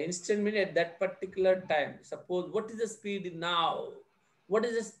 Yeah, instant means at that particular time. Suppose what is the speed now? What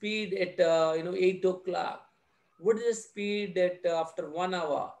is the speed at 8 o'clock? What is the speed at after 1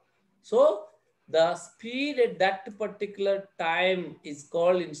 hour? So the speed at that particular time is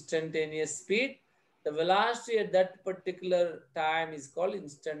called instantaneous speed. The velocity at that particular time is called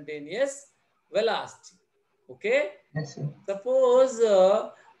instantaneous velocity. Okay. Yes, sir. Suppose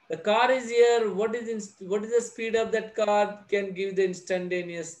the car is here. What is the speed of that car? Can give the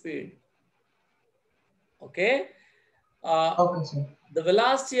instantaneous speed. Okay. Uh, Okay, sir. the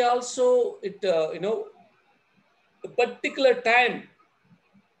velocity also it the particular time.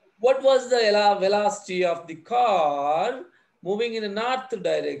 What was the velocity of the car moving in the north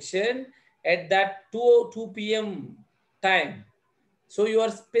direction at that 2 p.m. time? So you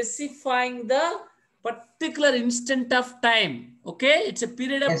are specifying the particular instant of time. Okay, it's a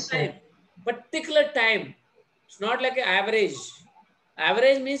period of Yes, time, sir. particular time. It's not like an average.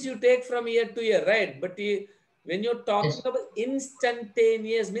 Average means you take from year to year, right? But when you're talking Yes, about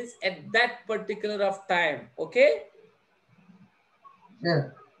instantaneous means at that particular of time. Okay,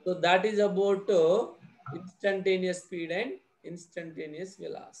 sir. so that is about instantaneous speed and instantaneous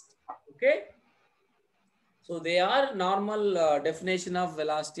velocity. Okay. So they are normal definition of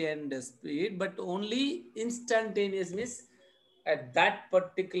velocity and speed, but only instantaneous means at that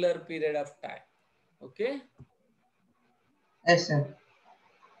particular period of time. Okay. Yes, sir.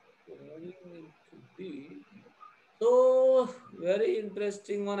 So moving into the, so very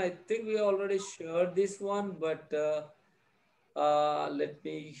interesting one. I think we already shared this one, but let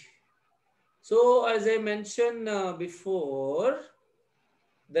me. So as I mentioned before,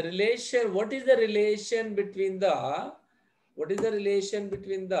 the relation. What is the relation between the? What is the relation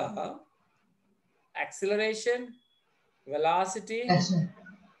between the acceleration, velocity, Yes, sir.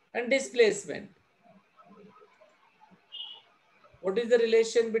 and displacement? What is the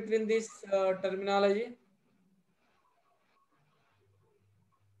relation between this terminology?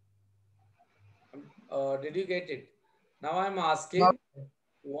 Did you get it? Now I'm No, asking,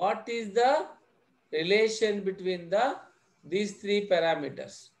 what is the relation between these three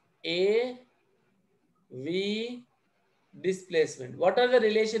parameters? A, V, displacement. What are the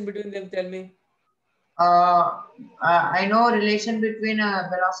relation between them? Tell me. I know relation between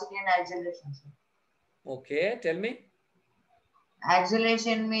velocity and acceleration, sir. Okay, tell me.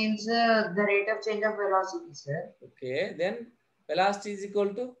 Acceleration means the rate of change of velocity, sir. Okay, then velocity is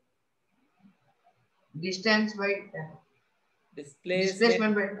equal to Distance by displacement.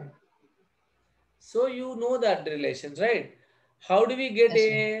 displacement by time. So you know that relations, right? How do we get Yes,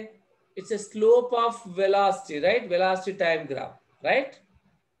 sir. a? It's a slope of velocity, right? Velocity time graph, right?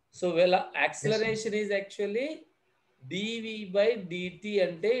 So Yes, sir. acceleration is actually dv by dt,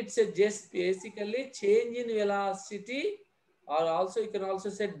 and it's a just basically change in velocity, or also you can also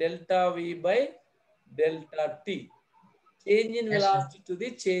say delta v by delta t. Change in Yes, sir. velocity to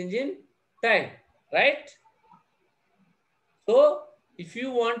the change in time, right? So if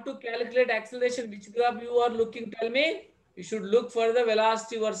you want to calculate acceleration, which graph you are looking, tell me. You should look for the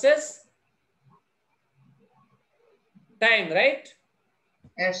velocity versus time, right?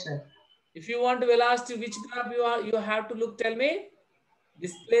 Yes, sir. If you want velocity, which graph you have to look, tell me.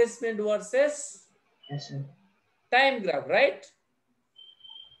 Displacement versus Yes, sir. time graph, right?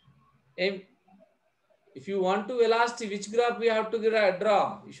 If you want to velocity, which graph we have to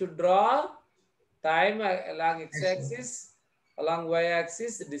draw? You should draw time along x-axis, along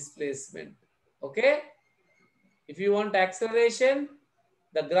y-axis displacement. Okay? If you want acceleration,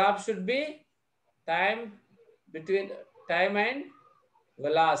 the graph should be time between time and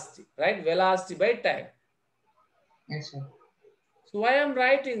velocity, right? Velocity by time. Yes, sir. So why I'm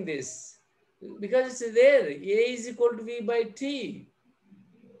writing this? Because it's there. A is equal to V by T.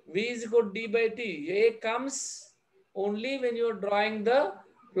 V is equal to D by T. A comes only when you're drawing the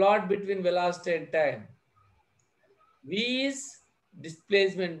plot between velocity and time. V is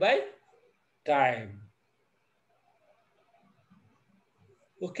displacement by time.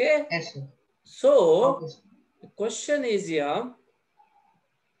 Okay? Yes, sir. So, Okay, sir. the question is here,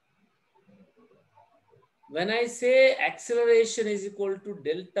 when I say acceleration is equal to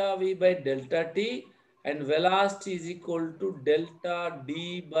delta V by delta T and velocity is equal to delta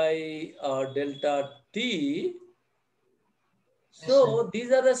D by delta T, Yes, sir. so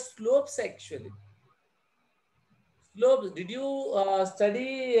these are the slopes actually. Slopes, did you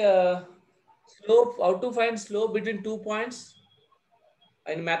study slope, how to find slope between 2 points?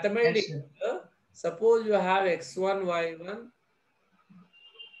 In Yes, mathematics, sir. suppose you have x1, y1,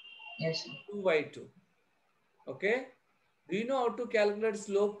 Yes, sir. 2, y2. Okay? Do you know how to calculate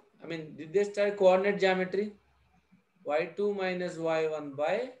slope? I mean, did they study coordinate geometry? y2 minus y1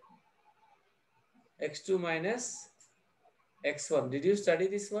 by x2 minus x1. Did you study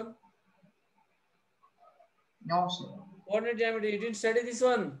this one? No, sir. Coordinate geometry, you didn't study this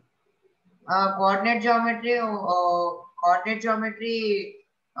one? Coordinate geometry. Coordinate geometry.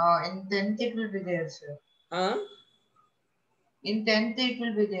 In 10th it will be there, sir. Huh? In 10th it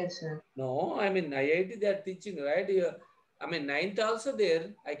will be there, sir. No, I mean, IIT they are teaching, right? I mean, 9th also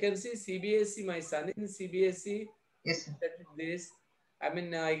there. I can see CBSE, my son in CBSE. Yes, sir. This. I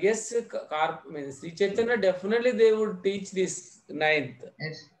mean, I guess I mean, Sri Chaitanya definitely they would teach this 9th.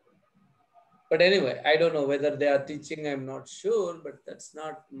 Yes. But anyway, I don't know whether they are teaching. I'm not sure, but that's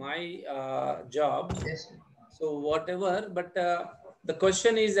not my job. Yes, sir. So whatever. But the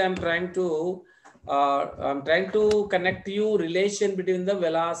question is, I'm trying to connect you relation between the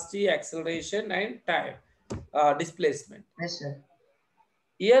velocity, acceleration, and time displacement. Yes, sir.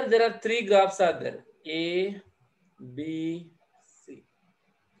 Here there are 3 graphs are there. A, B, C.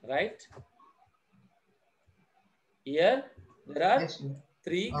 Right? Here there are Yes, sir.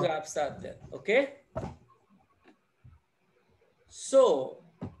 3 graphs are there. Okay. So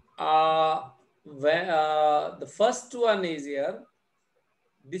the first one is here.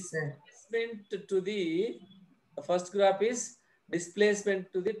 Displacement to the first graph is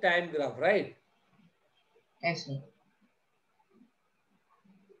displacement to the time graph, right? Yes, sir.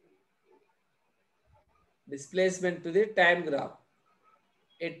 Displacement to the time graph.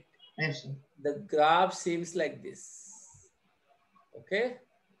 Yes, sir. The graph seems like this. Okay.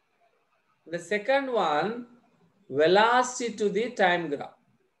 The second one, velocity to the time graph.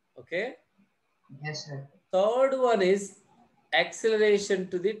 Okay. Yes, sir. Third one is acceleration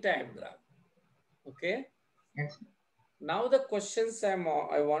to the time graph. Okay. Yes, sir. Now the questions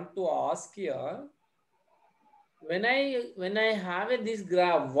I want to ask here. When I have this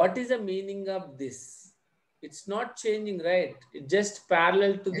graph, what is the meaning of this? It's not changing, right? It's just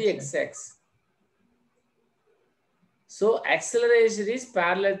parallel to the x-axis. So acceleration is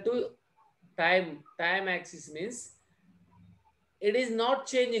parallel to time axis, means it is not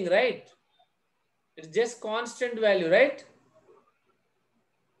changing, right? It's just constant value, right?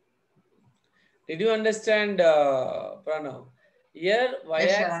 Did you understand, Pranav? Here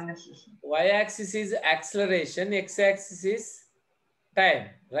y-axis is acceleration, x-axis is time,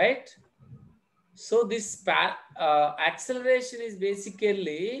 right? So this acceleration is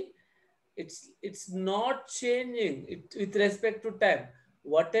basically it's not changing with respect to time.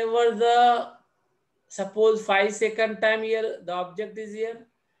 Whatever the, suppose 5-second time here, the object is here.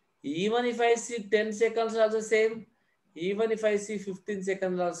 Even if I see 10 seconds also same. Even if I see 15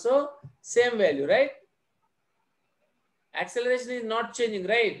 seconds also same value, right? Acceleration is not changing,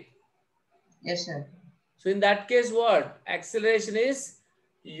 right? Yes, sir. So in that case, what? Acceleration is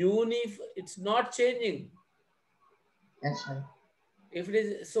it's not changing. Yes, sir. If it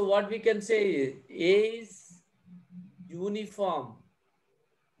is, so what we can say is A is uniform.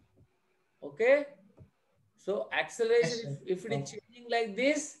 Okay. So acceleration, if it is changing like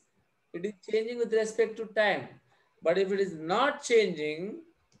this, it is changing with respect to time. But if it is not changing,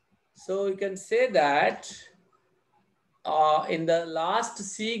 so you can say that in the last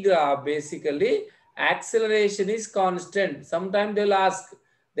C graph, basically, acceleration is constant. Sometimes they'll ask,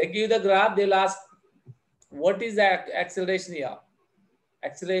 they give the graph, they'll ask, what is the acceleration here?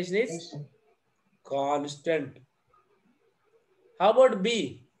 Acceleration is Yes, sir. constant. How about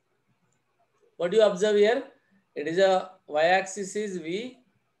B? What do you observe here? It is a y-axis is V,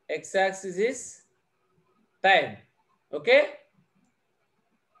 x-axis is time. Okay.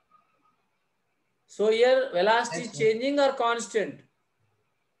 So here velocity Yes, is sir. changing or constant?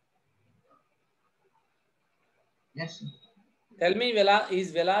 Yes, sir. Tell me,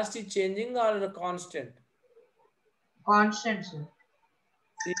 is velocity changing or constant? Constant, sir.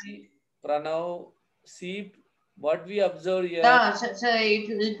 See, Pranav, see what we observe here. No, sir,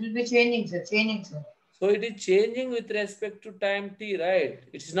 it will be changing, sir. Changing, sir. So it is changing with respect to time t, right?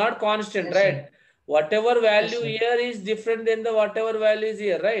 It is not constant, Yes, right? sir. Whatever Yes, value sir. here is different than the whatever value is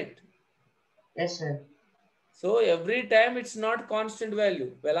here, right? Yes, sir. So every time it's not constant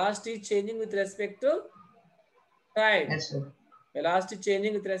value. Velocity is changing with respect to time. Yes, sir. Velocity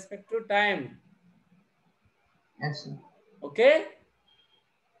changing with respect to time. Yes, sir. Okay?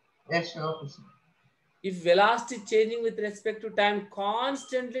 Yes, sir. Okay, sir. If velocity changing with respect to time,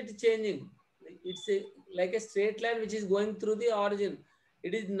 constantly it is changing. It's like a straight line which is going through the origin.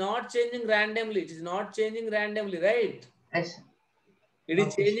 It is not changing randomly. It is not changing randomly, right? Yes, sir. It is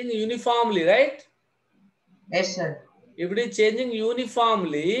Okay, sir. changing uniformly, right? Yes, sir. If it is changing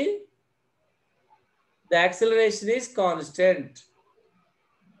uniformly, the acceleration is constant.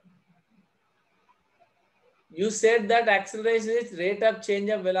 You said that acceleration is rate of change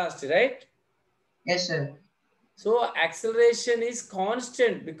of velocity, right? Yes, sir. So acceleration is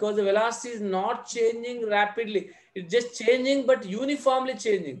constant because the velocity is not changing rapidly. It's just changing, but uniformly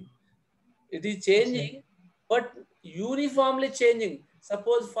changing. It is Yes, sir. changing, but uniformly changing.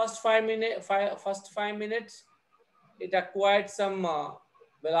 Suppose first 5 minutes, it acquired some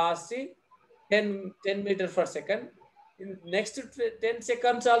velocity, 10 meters per second. In next 10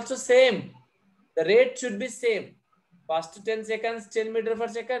 seconds also same. The rate should be same. First 10 seconds, 10 meters per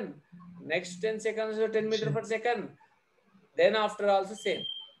second. Next 10 seconds, 10 Yes, meters sir. per second. Then after also same.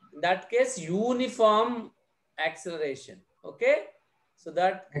 In that case, uniform acceleration. Okay. So Yes,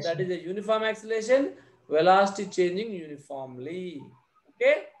 that sir. is a uniform acceleration, velocity changing uniformly.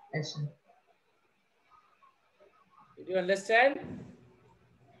 Okay. Yes, sir. Did you understand?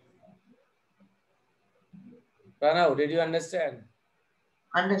 Pranav, did you understand?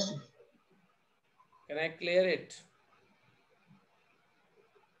 Understood. Can I clear it?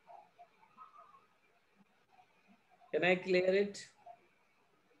 Can I clear it?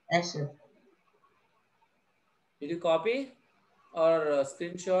 Yes, sir. Did you copy or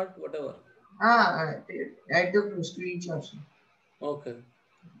screenshot, whatever? I took the screenshot, sir. Okay.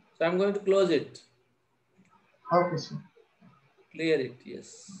 So I'm going to close it. Okay, sir. Clear it.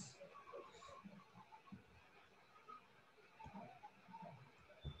 Yes.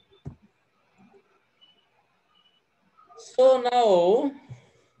 So now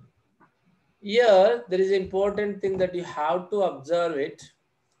here there is an important thing that you have to observe it.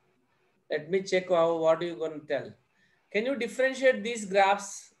 Let me check what you going to tell. Can you differentiate these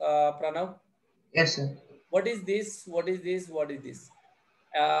graphs, Pranav? Yes, sir. What is this? What is this? What is this?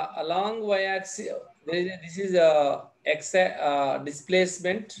 Along y-axis, this is a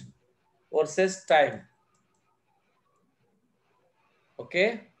displacement versus time.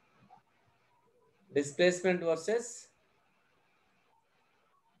 Okay, displacement versus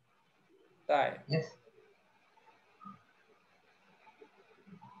time. Yes.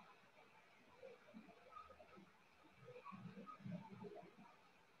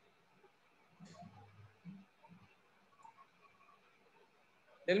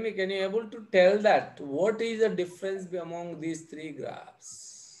 Tell me, can you able to tell that what is the difference among these three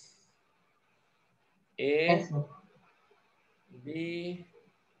graphs? A, Yes, sir. B,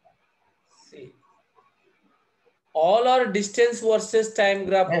 C. All are distance versus time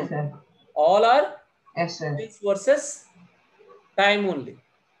graph Yes, only. sir. All are Yes, sir. distance versus time only.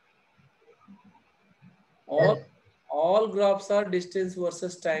 Yes. All graphs are distance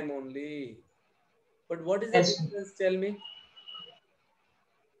versus time only. But what is the Yes, sir. difference? Tell me.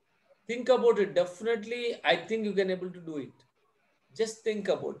 Think about it. Definitely, I think you can able to do it. Just think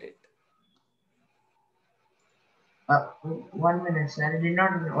about it. 1 minute, sir. I did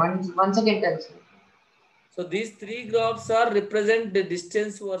not. Once again, tell, sir. So these three graphs are represent the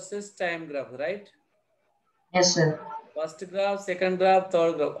distance versus time graph, right? Yes, sir. First graph, second graph,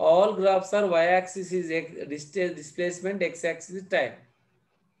 third graph. All graphs are y-axis is distance displacement, x-axis is time.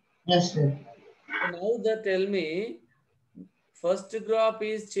 Yes, sir. So now tell me, first graph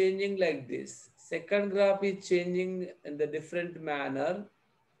is changing like this. Second graph is changing in the different manner.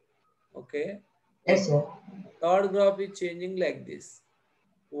 Okay. Yes, sir. Third graph is changing like this.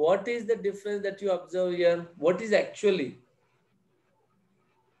 What is the difference that you observe here? What is actually?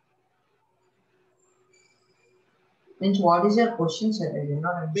 Means what is your question, sir? I did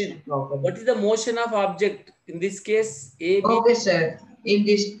not Mean, understand properly. what is the motion of object? In this case, A, B. Okay, sir. In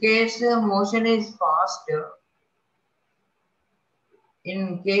this case, motion is faster.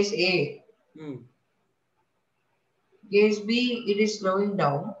 In case A, Hmm. case B, it is slowing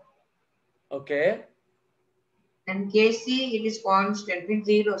down. Okay. And case C, it is constant with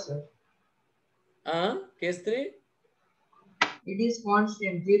zero, sir. Case 3. It is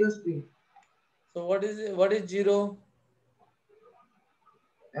constant, zero speed. So what is 0?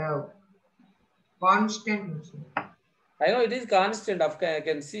 Uh, constant, sir. I know it is constant. Of course, I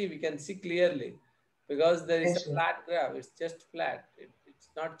can see, we can see clearly because there is a Yes, sir. flat graph. It's just flat. It's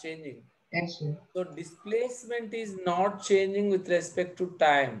not changing. Yes, sir. So displacement is not changing with respect to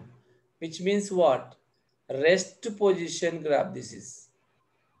time, which means what? Rest position graph. This is.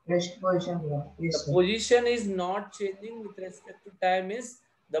 Rest position, yeah. The Yes, sir. position is not changing with respect to time is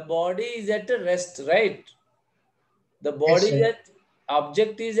the body is at a rest, right? The body Yes, sir. at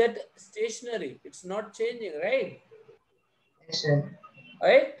object is at stationary. It's not changing, right? Yes, sir.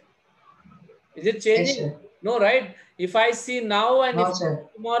 Right? Is it Yes, changing? sir. No, right? If I see now and No, if sir.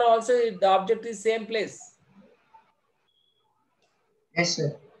 tomorrow also the object is same place. Yes,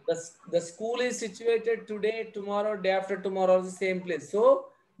 sir. The school is situated today, tomorrow, day after tomorrow, the same place.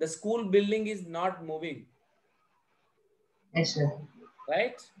 So the school building is not moving, Yes, sir.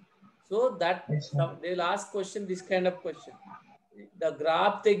 right? So that Yes, sir. they'll ask question, this kind of question. The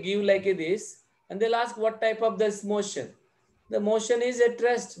graph they give like this, and they'll ask what type of this motion. The motion is at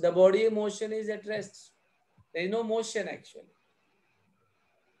rest. The body motion is at rest. There is no motion actually.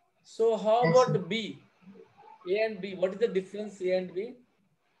 So how Yes, sir. about B? A and B, what is the difference A and B?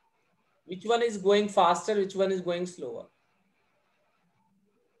 Which one is going faster? Which one is going slower?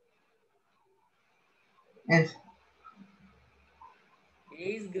 Yes. A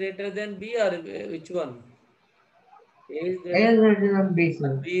is greater than B or which one? A is A greater is greater than B, or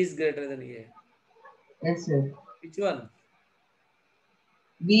sir. B is greater than A? Yes, sir. Which one?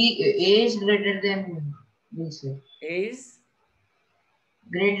 A is greater than B, sir. A is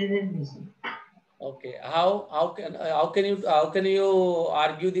Greater than B, sir. okay. How can you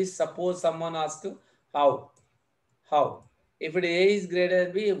argue this? Suppose someone asks how? How? If it A is greater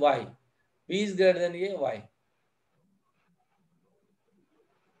than B, why? B is greater than A, why?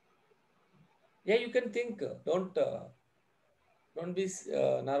 Yeah, you can think. Don't be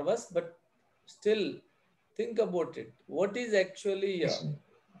nervous, but still think about it. What is actually Yes, sir.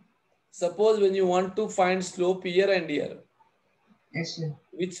 suppose when you want to find slope here and here, Yes, sir.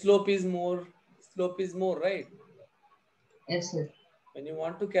 which slope is more? Slope is more, right? Yes, sir. When you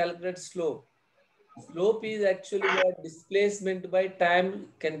want to calculate slope, slope is actually what displacement by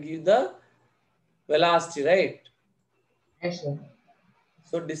time can give the velocity, right? Yes, sir.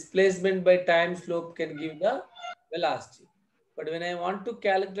 So displacement by time slope can give the velocity. But when I want to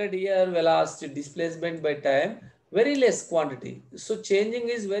calculate here velocity, displacement by time, very less quantity. So changing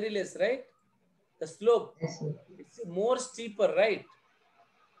is very less, right? The slope, Yes, sir. it's more steeper, right?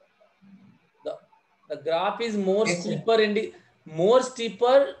 The, the graph is more Yes, sir. steeper and more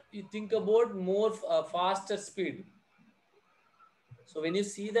steeper, you think about more faster speed. So when you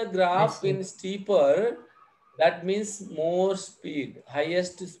see the Yes, graph sir. in steeper, that means more speed,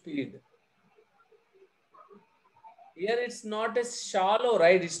 highest speed. Here it's not a shallow,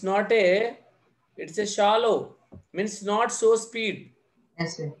 right? It's a shallow, means not so speed.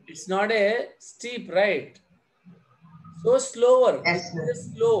 Yes, sir. It's not a steep, right? So slower. This Yes,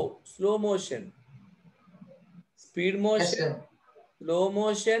 is sir. a slow motion. Speed Yes, motion, sir. slow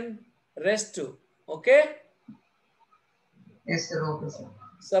motion, rest. Okay? Yes, sir. Okay, sir.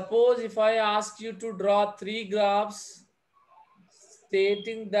 Suppose if I ask you to draw 3 graphs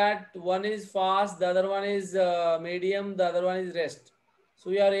stating that one is fast, the other one is medium, the other one is rest.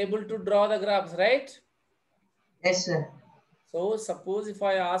 So you are able to draw the graphs, right? Yes, sir. So suppose if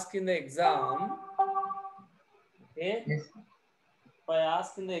I ask in the exam, okay, Yes, if I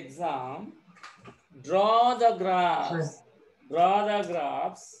ask in the exam, draw the sir.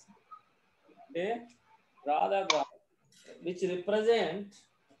 graphs, okay, draw the graphs, which represent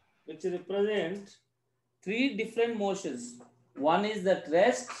 3 different motions. One is at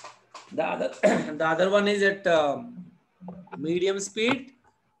rest, the other, the other one is at medium speed,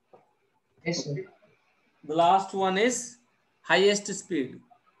 Yes, sir. the last one is highest speed.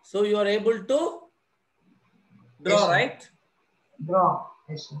 So you are able to draw, Yes, sir. right? Draw.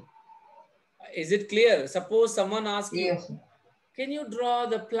 Yes, sir. Is it clear? Suppose someone asks you, Yes, sir. can you draw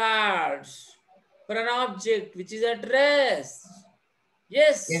the plots for an object which is at rest?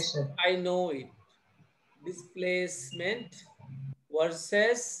 Yes, Yes, sir. I know it. Displacement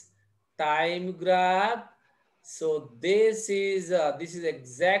versus time graph So this is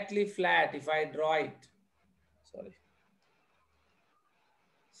exactly flat if I draw it. Sorry.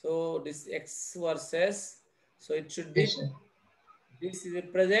 So this x versus, so it should be, Yes, sir. this is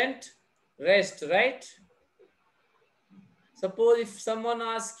represent rest, right? Suppose if someone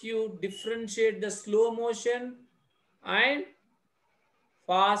asks you differentiate the slow motion and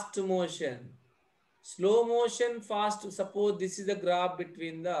fast motion. Slow motion, fast, suppose this is the graph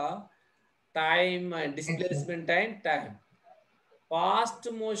between the time and Yes, sir. displacement and time.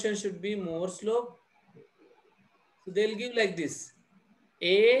 Fast motion should be more slope. So they'll give like this.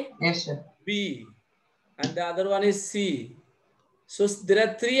 A, Yes, sir. B, and the other one is C. So there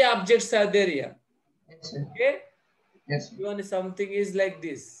are three objects are there here. Yes, sir. Okay? Yes, sir. Even something is like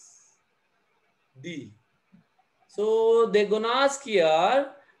this. D. So they're gonna ask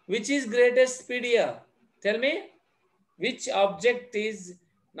here, which is greatest speed here? Tell me, which object is,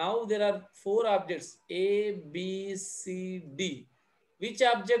 now there are four objects, A, B, C, D. Which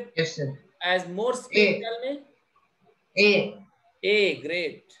object Yes, sir. has more speed? A. Tell me. A. A,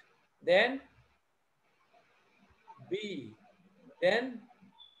 great. Then B, then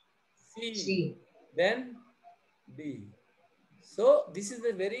C, C. then D. So this is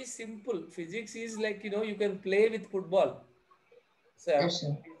a very simple. Physics is like, you can play with football. So Yes,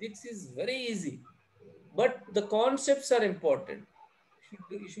 sir. physics is very easy, but the concepts are important.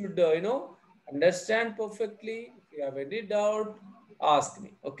 You should understand perfectly. If you have any doubt, ask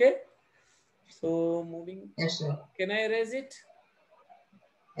me. Okay. So moving, Yes, sir. can I erase it,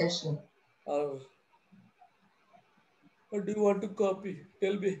 Yes, sir. or do you want to copy?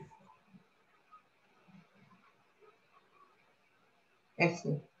 Tell me. Yes,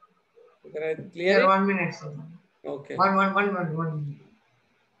 sir. Can I clear Sir, it? 1 minute, sir. Okay. One minute.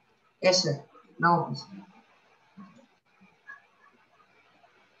 Yes, sir. Now, please.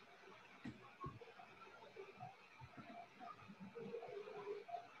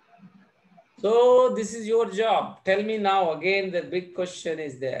 So this is your job. Tell me now. Again, the big question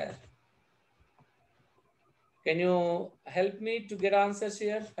is there. Can you help me to get answers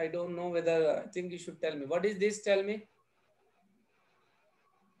here? I don't know whether, I think you should tell me. What is this? Tell me.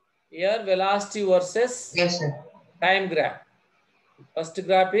 Here, velocity versus Yes, sir. time graph. First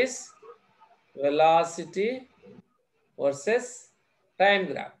graph is velocity versus time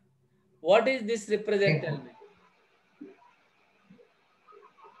graph. What is this represent? Yes, Tell sir. me.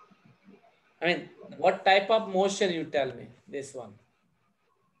 I mean, what type of motion you tell me? This one.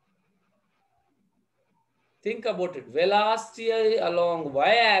 Think about it. Velocity along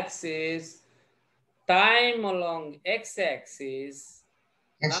y-axis, time along x-axis.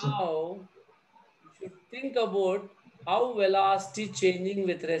 Yes, sir. Now, you should think about how velocity changing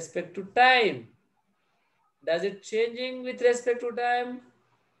with respect to time. Does it changing with respect to time?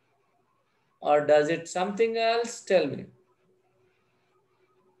 Or does it something else? Tell me.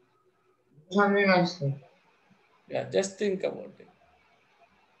 Something else, sir. Yeah, just think about it.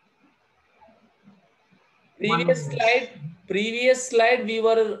 1 minute. Previous slide, we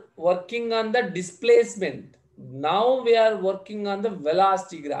were working on the displacement. Now we are working on the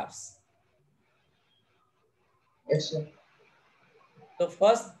velocity graphs. Yes, sir. The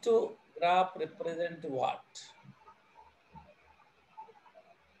first two graph represent what?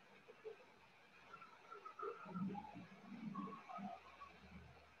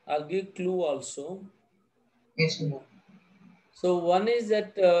 I'll give clue also. Yes, sir. So one is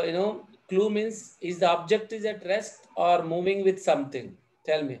that, clue means is the object is at rest or moving with something.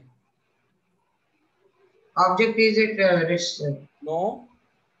 Tell me. Object is at rest, sir. No,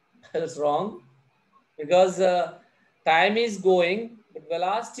 that's wrong. Because time is going, but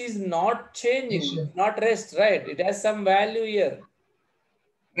velocity is not Yes, changing. sir. It's not rest, right? It has some value here.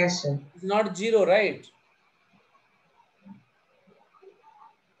 Yes, sir. It's not zero, right?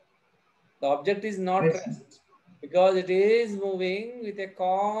 The object is not Yes, sir. rest because it is moving with a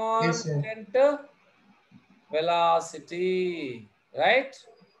Yes, sir. constant velocity, right?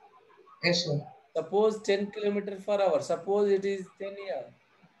 Yes, sir. Suppose 10 kilometer per hour. Suppose it is 10 here.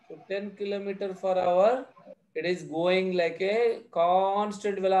 So 10 kilometer per hour, it is going like a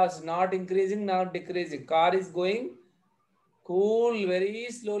constant velocity, not increasing, not decreasing. Car is going cool, very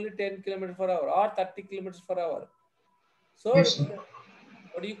slowly 10 kilometers per hour or 30 kilometers per hour. So Yes, sir.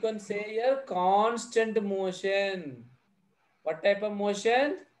 what you can say here? Constant motion. What type of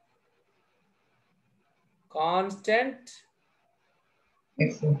motion? Constant,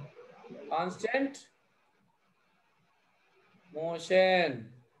 Yes, sir. constant motion.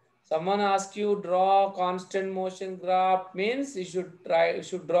 Someone asks you draw constant motion graph means you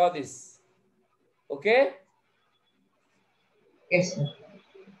should draw this. Okay? Yes, sir.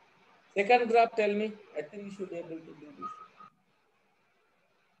 Second graph, tell me. I think you should be able to do this.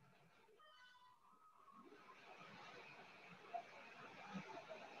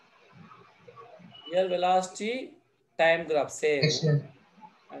 Here velocity, time graph, same. Yes, sir.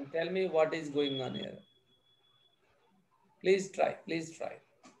 And tell me what is going on here. Please try, please try.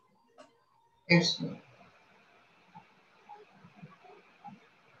 Yes, sir.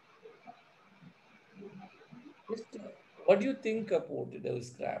 Just, what do you think about this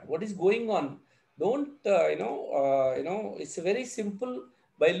graph? What is going on? Don't, it's very simple.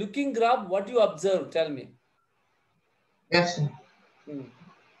 By looking graph, what you observe, tell me. Yes, sir. Hmm.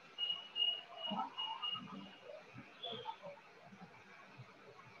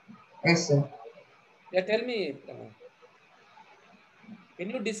 Yes, sir. Yeah, tell me, Pranav. Can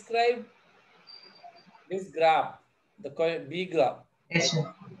you describe this graph, the B graph? Yes, Like,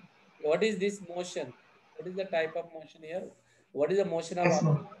 sir. what is this motion? What is the type of motion here? What is the motion of Yes, sir.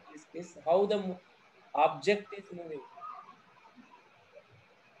 object in this case? How the object is moving?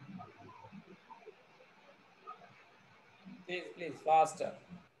 Please, please, faster.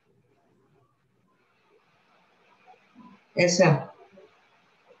 Yes, sir.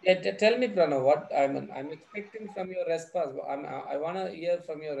 Yeah, tell me, Pranav, what I'm expecting from your response. I want to hear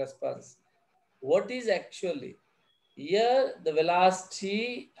from your response. What is actually here the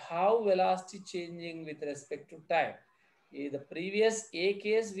velocity? How velocity changing with respect to time? In the previous A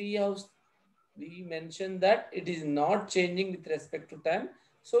case, we mentioned that it is not changing with respect to time.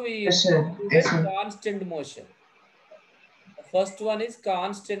 So we Yes, sir. Yes, concluded sir. constant motion. The first one is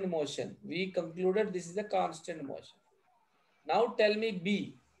constant motion. We concluded this is a constant motion. Now tell me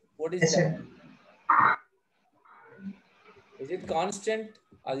B. What is Yes, that? sir. Is it constant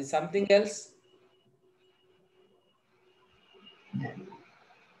or is it something else?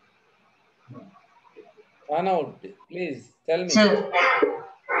 Run out, please tell me. Sir.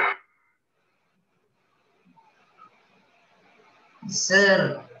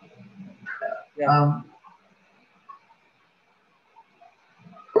 Sir. Yeah. Um,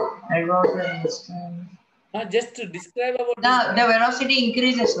 I got the instance. Just to describe about this. The velocity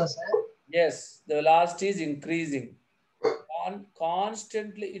increases, no, sir. Yes, the velocity is increasing.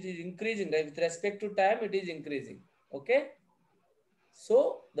 Constantly, it is increasing. Right? With respect to time, it is increasing. Okay.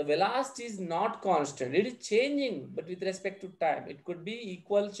 So the velocity is not constant. It is changing, but with respect to time, it could be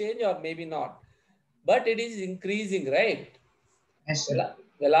equal change or maybe not. But it is increasing, right? Yes, sir.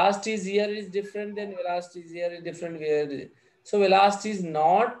 Velocity is here is different than velocity is here is different. So velocity is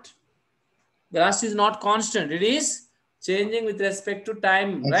not constant. It is changing with respect to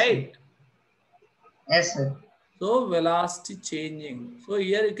time, Yes, sir. right? Yes, sir. So velocity changing. So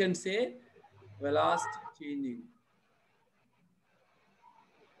here you can say velocity changing.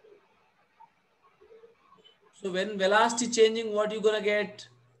 So when velocity changing, what you gonna get?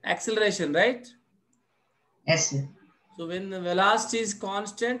 Acceleration, right? Yes, sir. So when the velocity is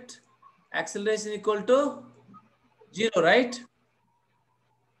constant, acceleration equal to 0, right?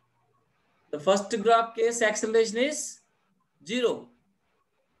 The first graph case acceleration is 0.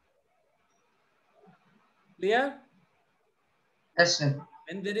 Clear? Yes, sir.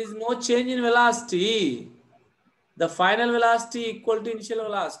 When there is no change in velocity, the final velocity equal to initial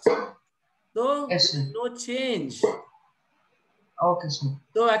velocity. So Yes, there sir. is no change. Okay, sir.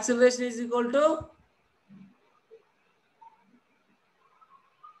 So acceleration is equal to,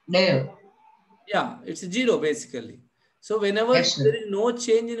 Dave. yeah, it's 0 basically. So whenever Yes, there sir. is no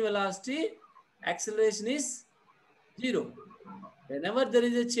change in velocity, acceleration is 0. Whenever there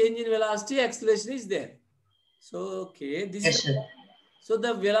is a change in velocity, acceleration is there. So, okay, this is, Yes, sir. so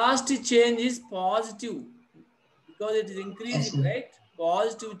the velocity change is positive because it is Yes, increasing, sir. right?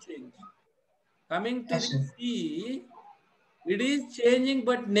 Positive change. Coming to the Yes, sir. C, it is changing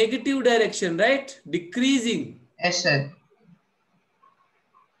but negative direction, right? Decreasing. Yes, sir.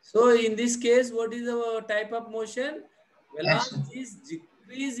 So in this case, what is the type of motion? Yes, sir. Velocity is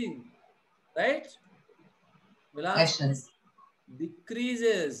decreasing, right? Yes, Velocity sir. is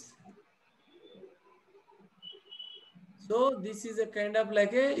decreases. So this is a kind of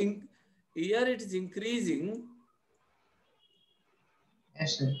like here it is increasing.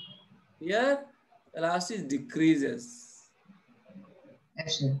 Yes, sir. Here velocity decreases.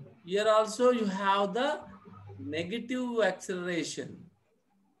 Yes, sir. Here also you have the negative acceleration.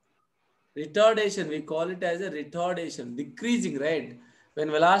 Retardation, we call it as a retardation, decreasing, right? When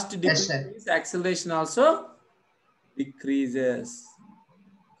velocity Yes, sir. decreases, acceleration also decreases.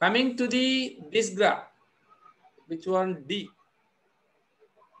 Coming to this graph, which one D?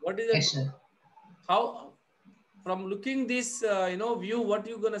 What is Yes, the sir. how from looking this view? What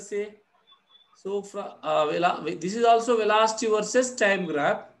you gonna say? So from this is also velocity versus time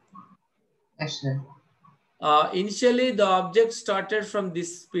graph. Yes, sir. Initially, the object started from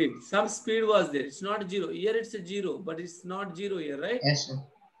this speed. Some speed was there. It's not zero. Here it's a zero, but it's not zero here, right? Yes, sir.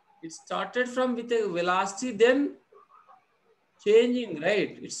 It started from with a velocity, then changing,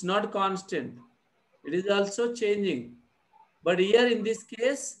 right? It's not constant. It is also changing. But here in this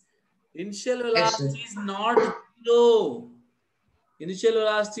case, initial Yes, sir. velocity is not zero. Initial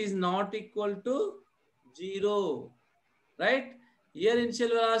velocity is not equal to zero, right? Here initial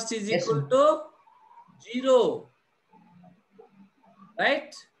velocity is Yes, equal sir. to zero,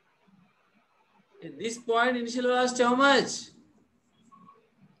 right? At this point, initial velocity how much?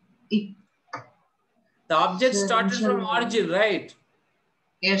 It, The object sir, started from initial. origin, right?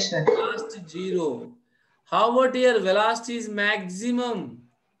 Yes, sir. Velocity zero. How about here? Velocity is maximum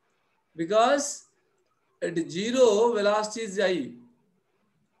because at zero, velocity is high,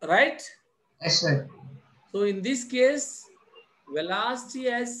 right? Yes, sir. So in this case, velocity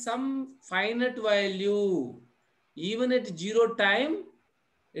has some finite value. Even at zero time,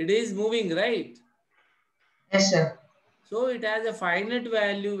 it is moving, right? Yes, sir. So it has a finite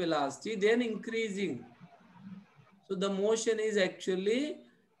value velocity, then increasing. So the motion is actually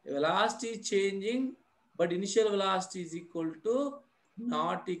velocity changing, but initial velocity is equal to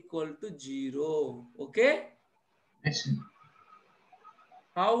not equal to zero. Okay? Yes, sir.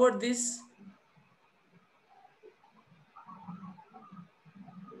 How about this?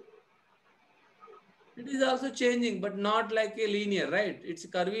 It is also changing, but not like a linear, right? It's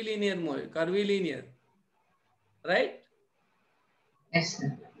curvilinear, curvilinear, right? Yes,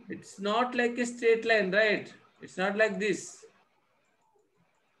 sir. It's not like a straight line, right? It's not like this.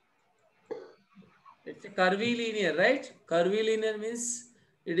 It's a curvilinear, right? Curvilinear means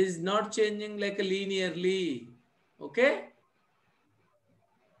it is not changing like a linearly. Okay?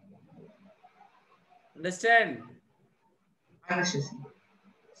 Understand? Understood, sir.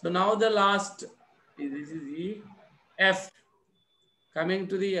 So now the last, this is the F. Coming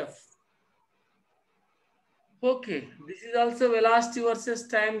to the F. Okay, this is also velocity versus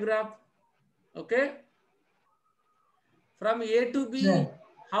time graph. Okay? From A to B, Sir.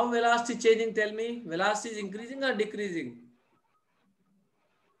 how velocity changing? Tell me. Velocity is increasing or decreasing?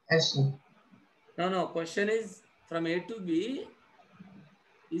 Yes, sir. No, no. Question is from A to B,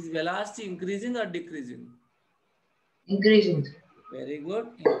 is velocity increasing or decreasing? Increasing, sir. Very good.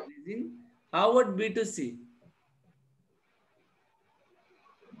 Increasing. How about B to C?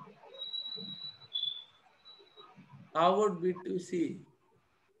 How about B to C?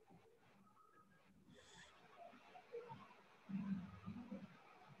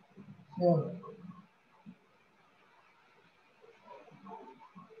 Sir.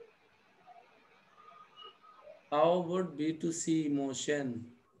 How about B to C motion?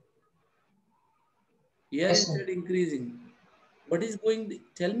 Here Yes, it sir. said increasing. What is going?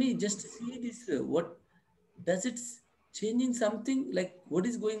 Tell me. Just see this. What does it changing something? Like what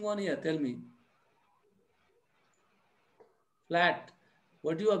is going on here? Tell me. Flat.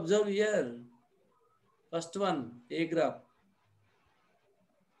 What do you observe here? First one, A graph.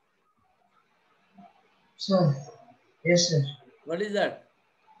 Sir. Yes, sir. What is that?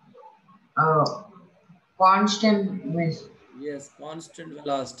 Uh, constant means. Yes, constant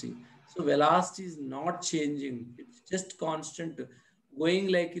velocity. So velocity is not changing. It's just constant. Going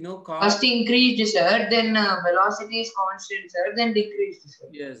like, car. First increased, sir. Then velocity is constant, sir. Then decreased, sir.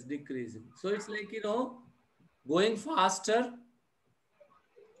 Yes, decreasing. So it's like, going faster,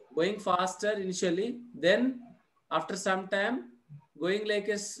 going faster initially. Then after some time, going like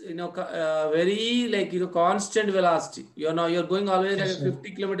a, very like, constant velocity. You're going always like Yes, a sir.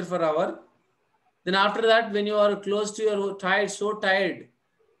 50 kilometer per hour. Then after that, when you are close to your tired, so tired,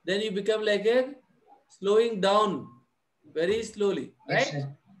 then you become like a slowing down very slowly, Yes, right?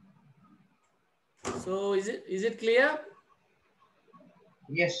 sir. So is it clear?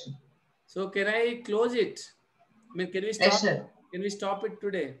 Yes, sir. So can I close it? I mean, can we Yes, stop? sir. Can we stop it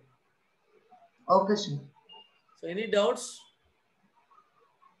today? Okay, sir. So any doubts?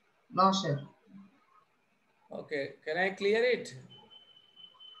 No, sir. Okay. Can I clear it?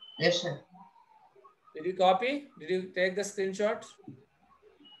 Yes, sir. Did you copy? Did you take the screenshot?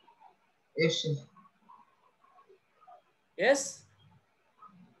 Yes, sir. Yes?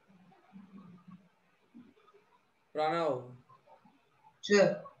 Pranav,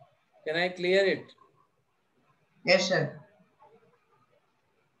 Sure. can I clear it? Yes, sir.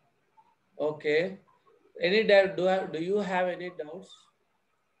 Okay. Any doubt? Do you have any doubts?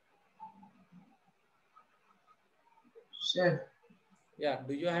 Sure. Yeah.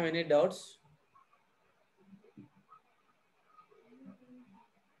 Do you have any doubts?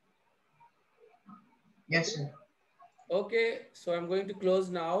 Yes, sir. Okay. So I'm going to close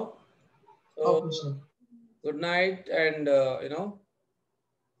now. Okay, sir. Good night, and you know,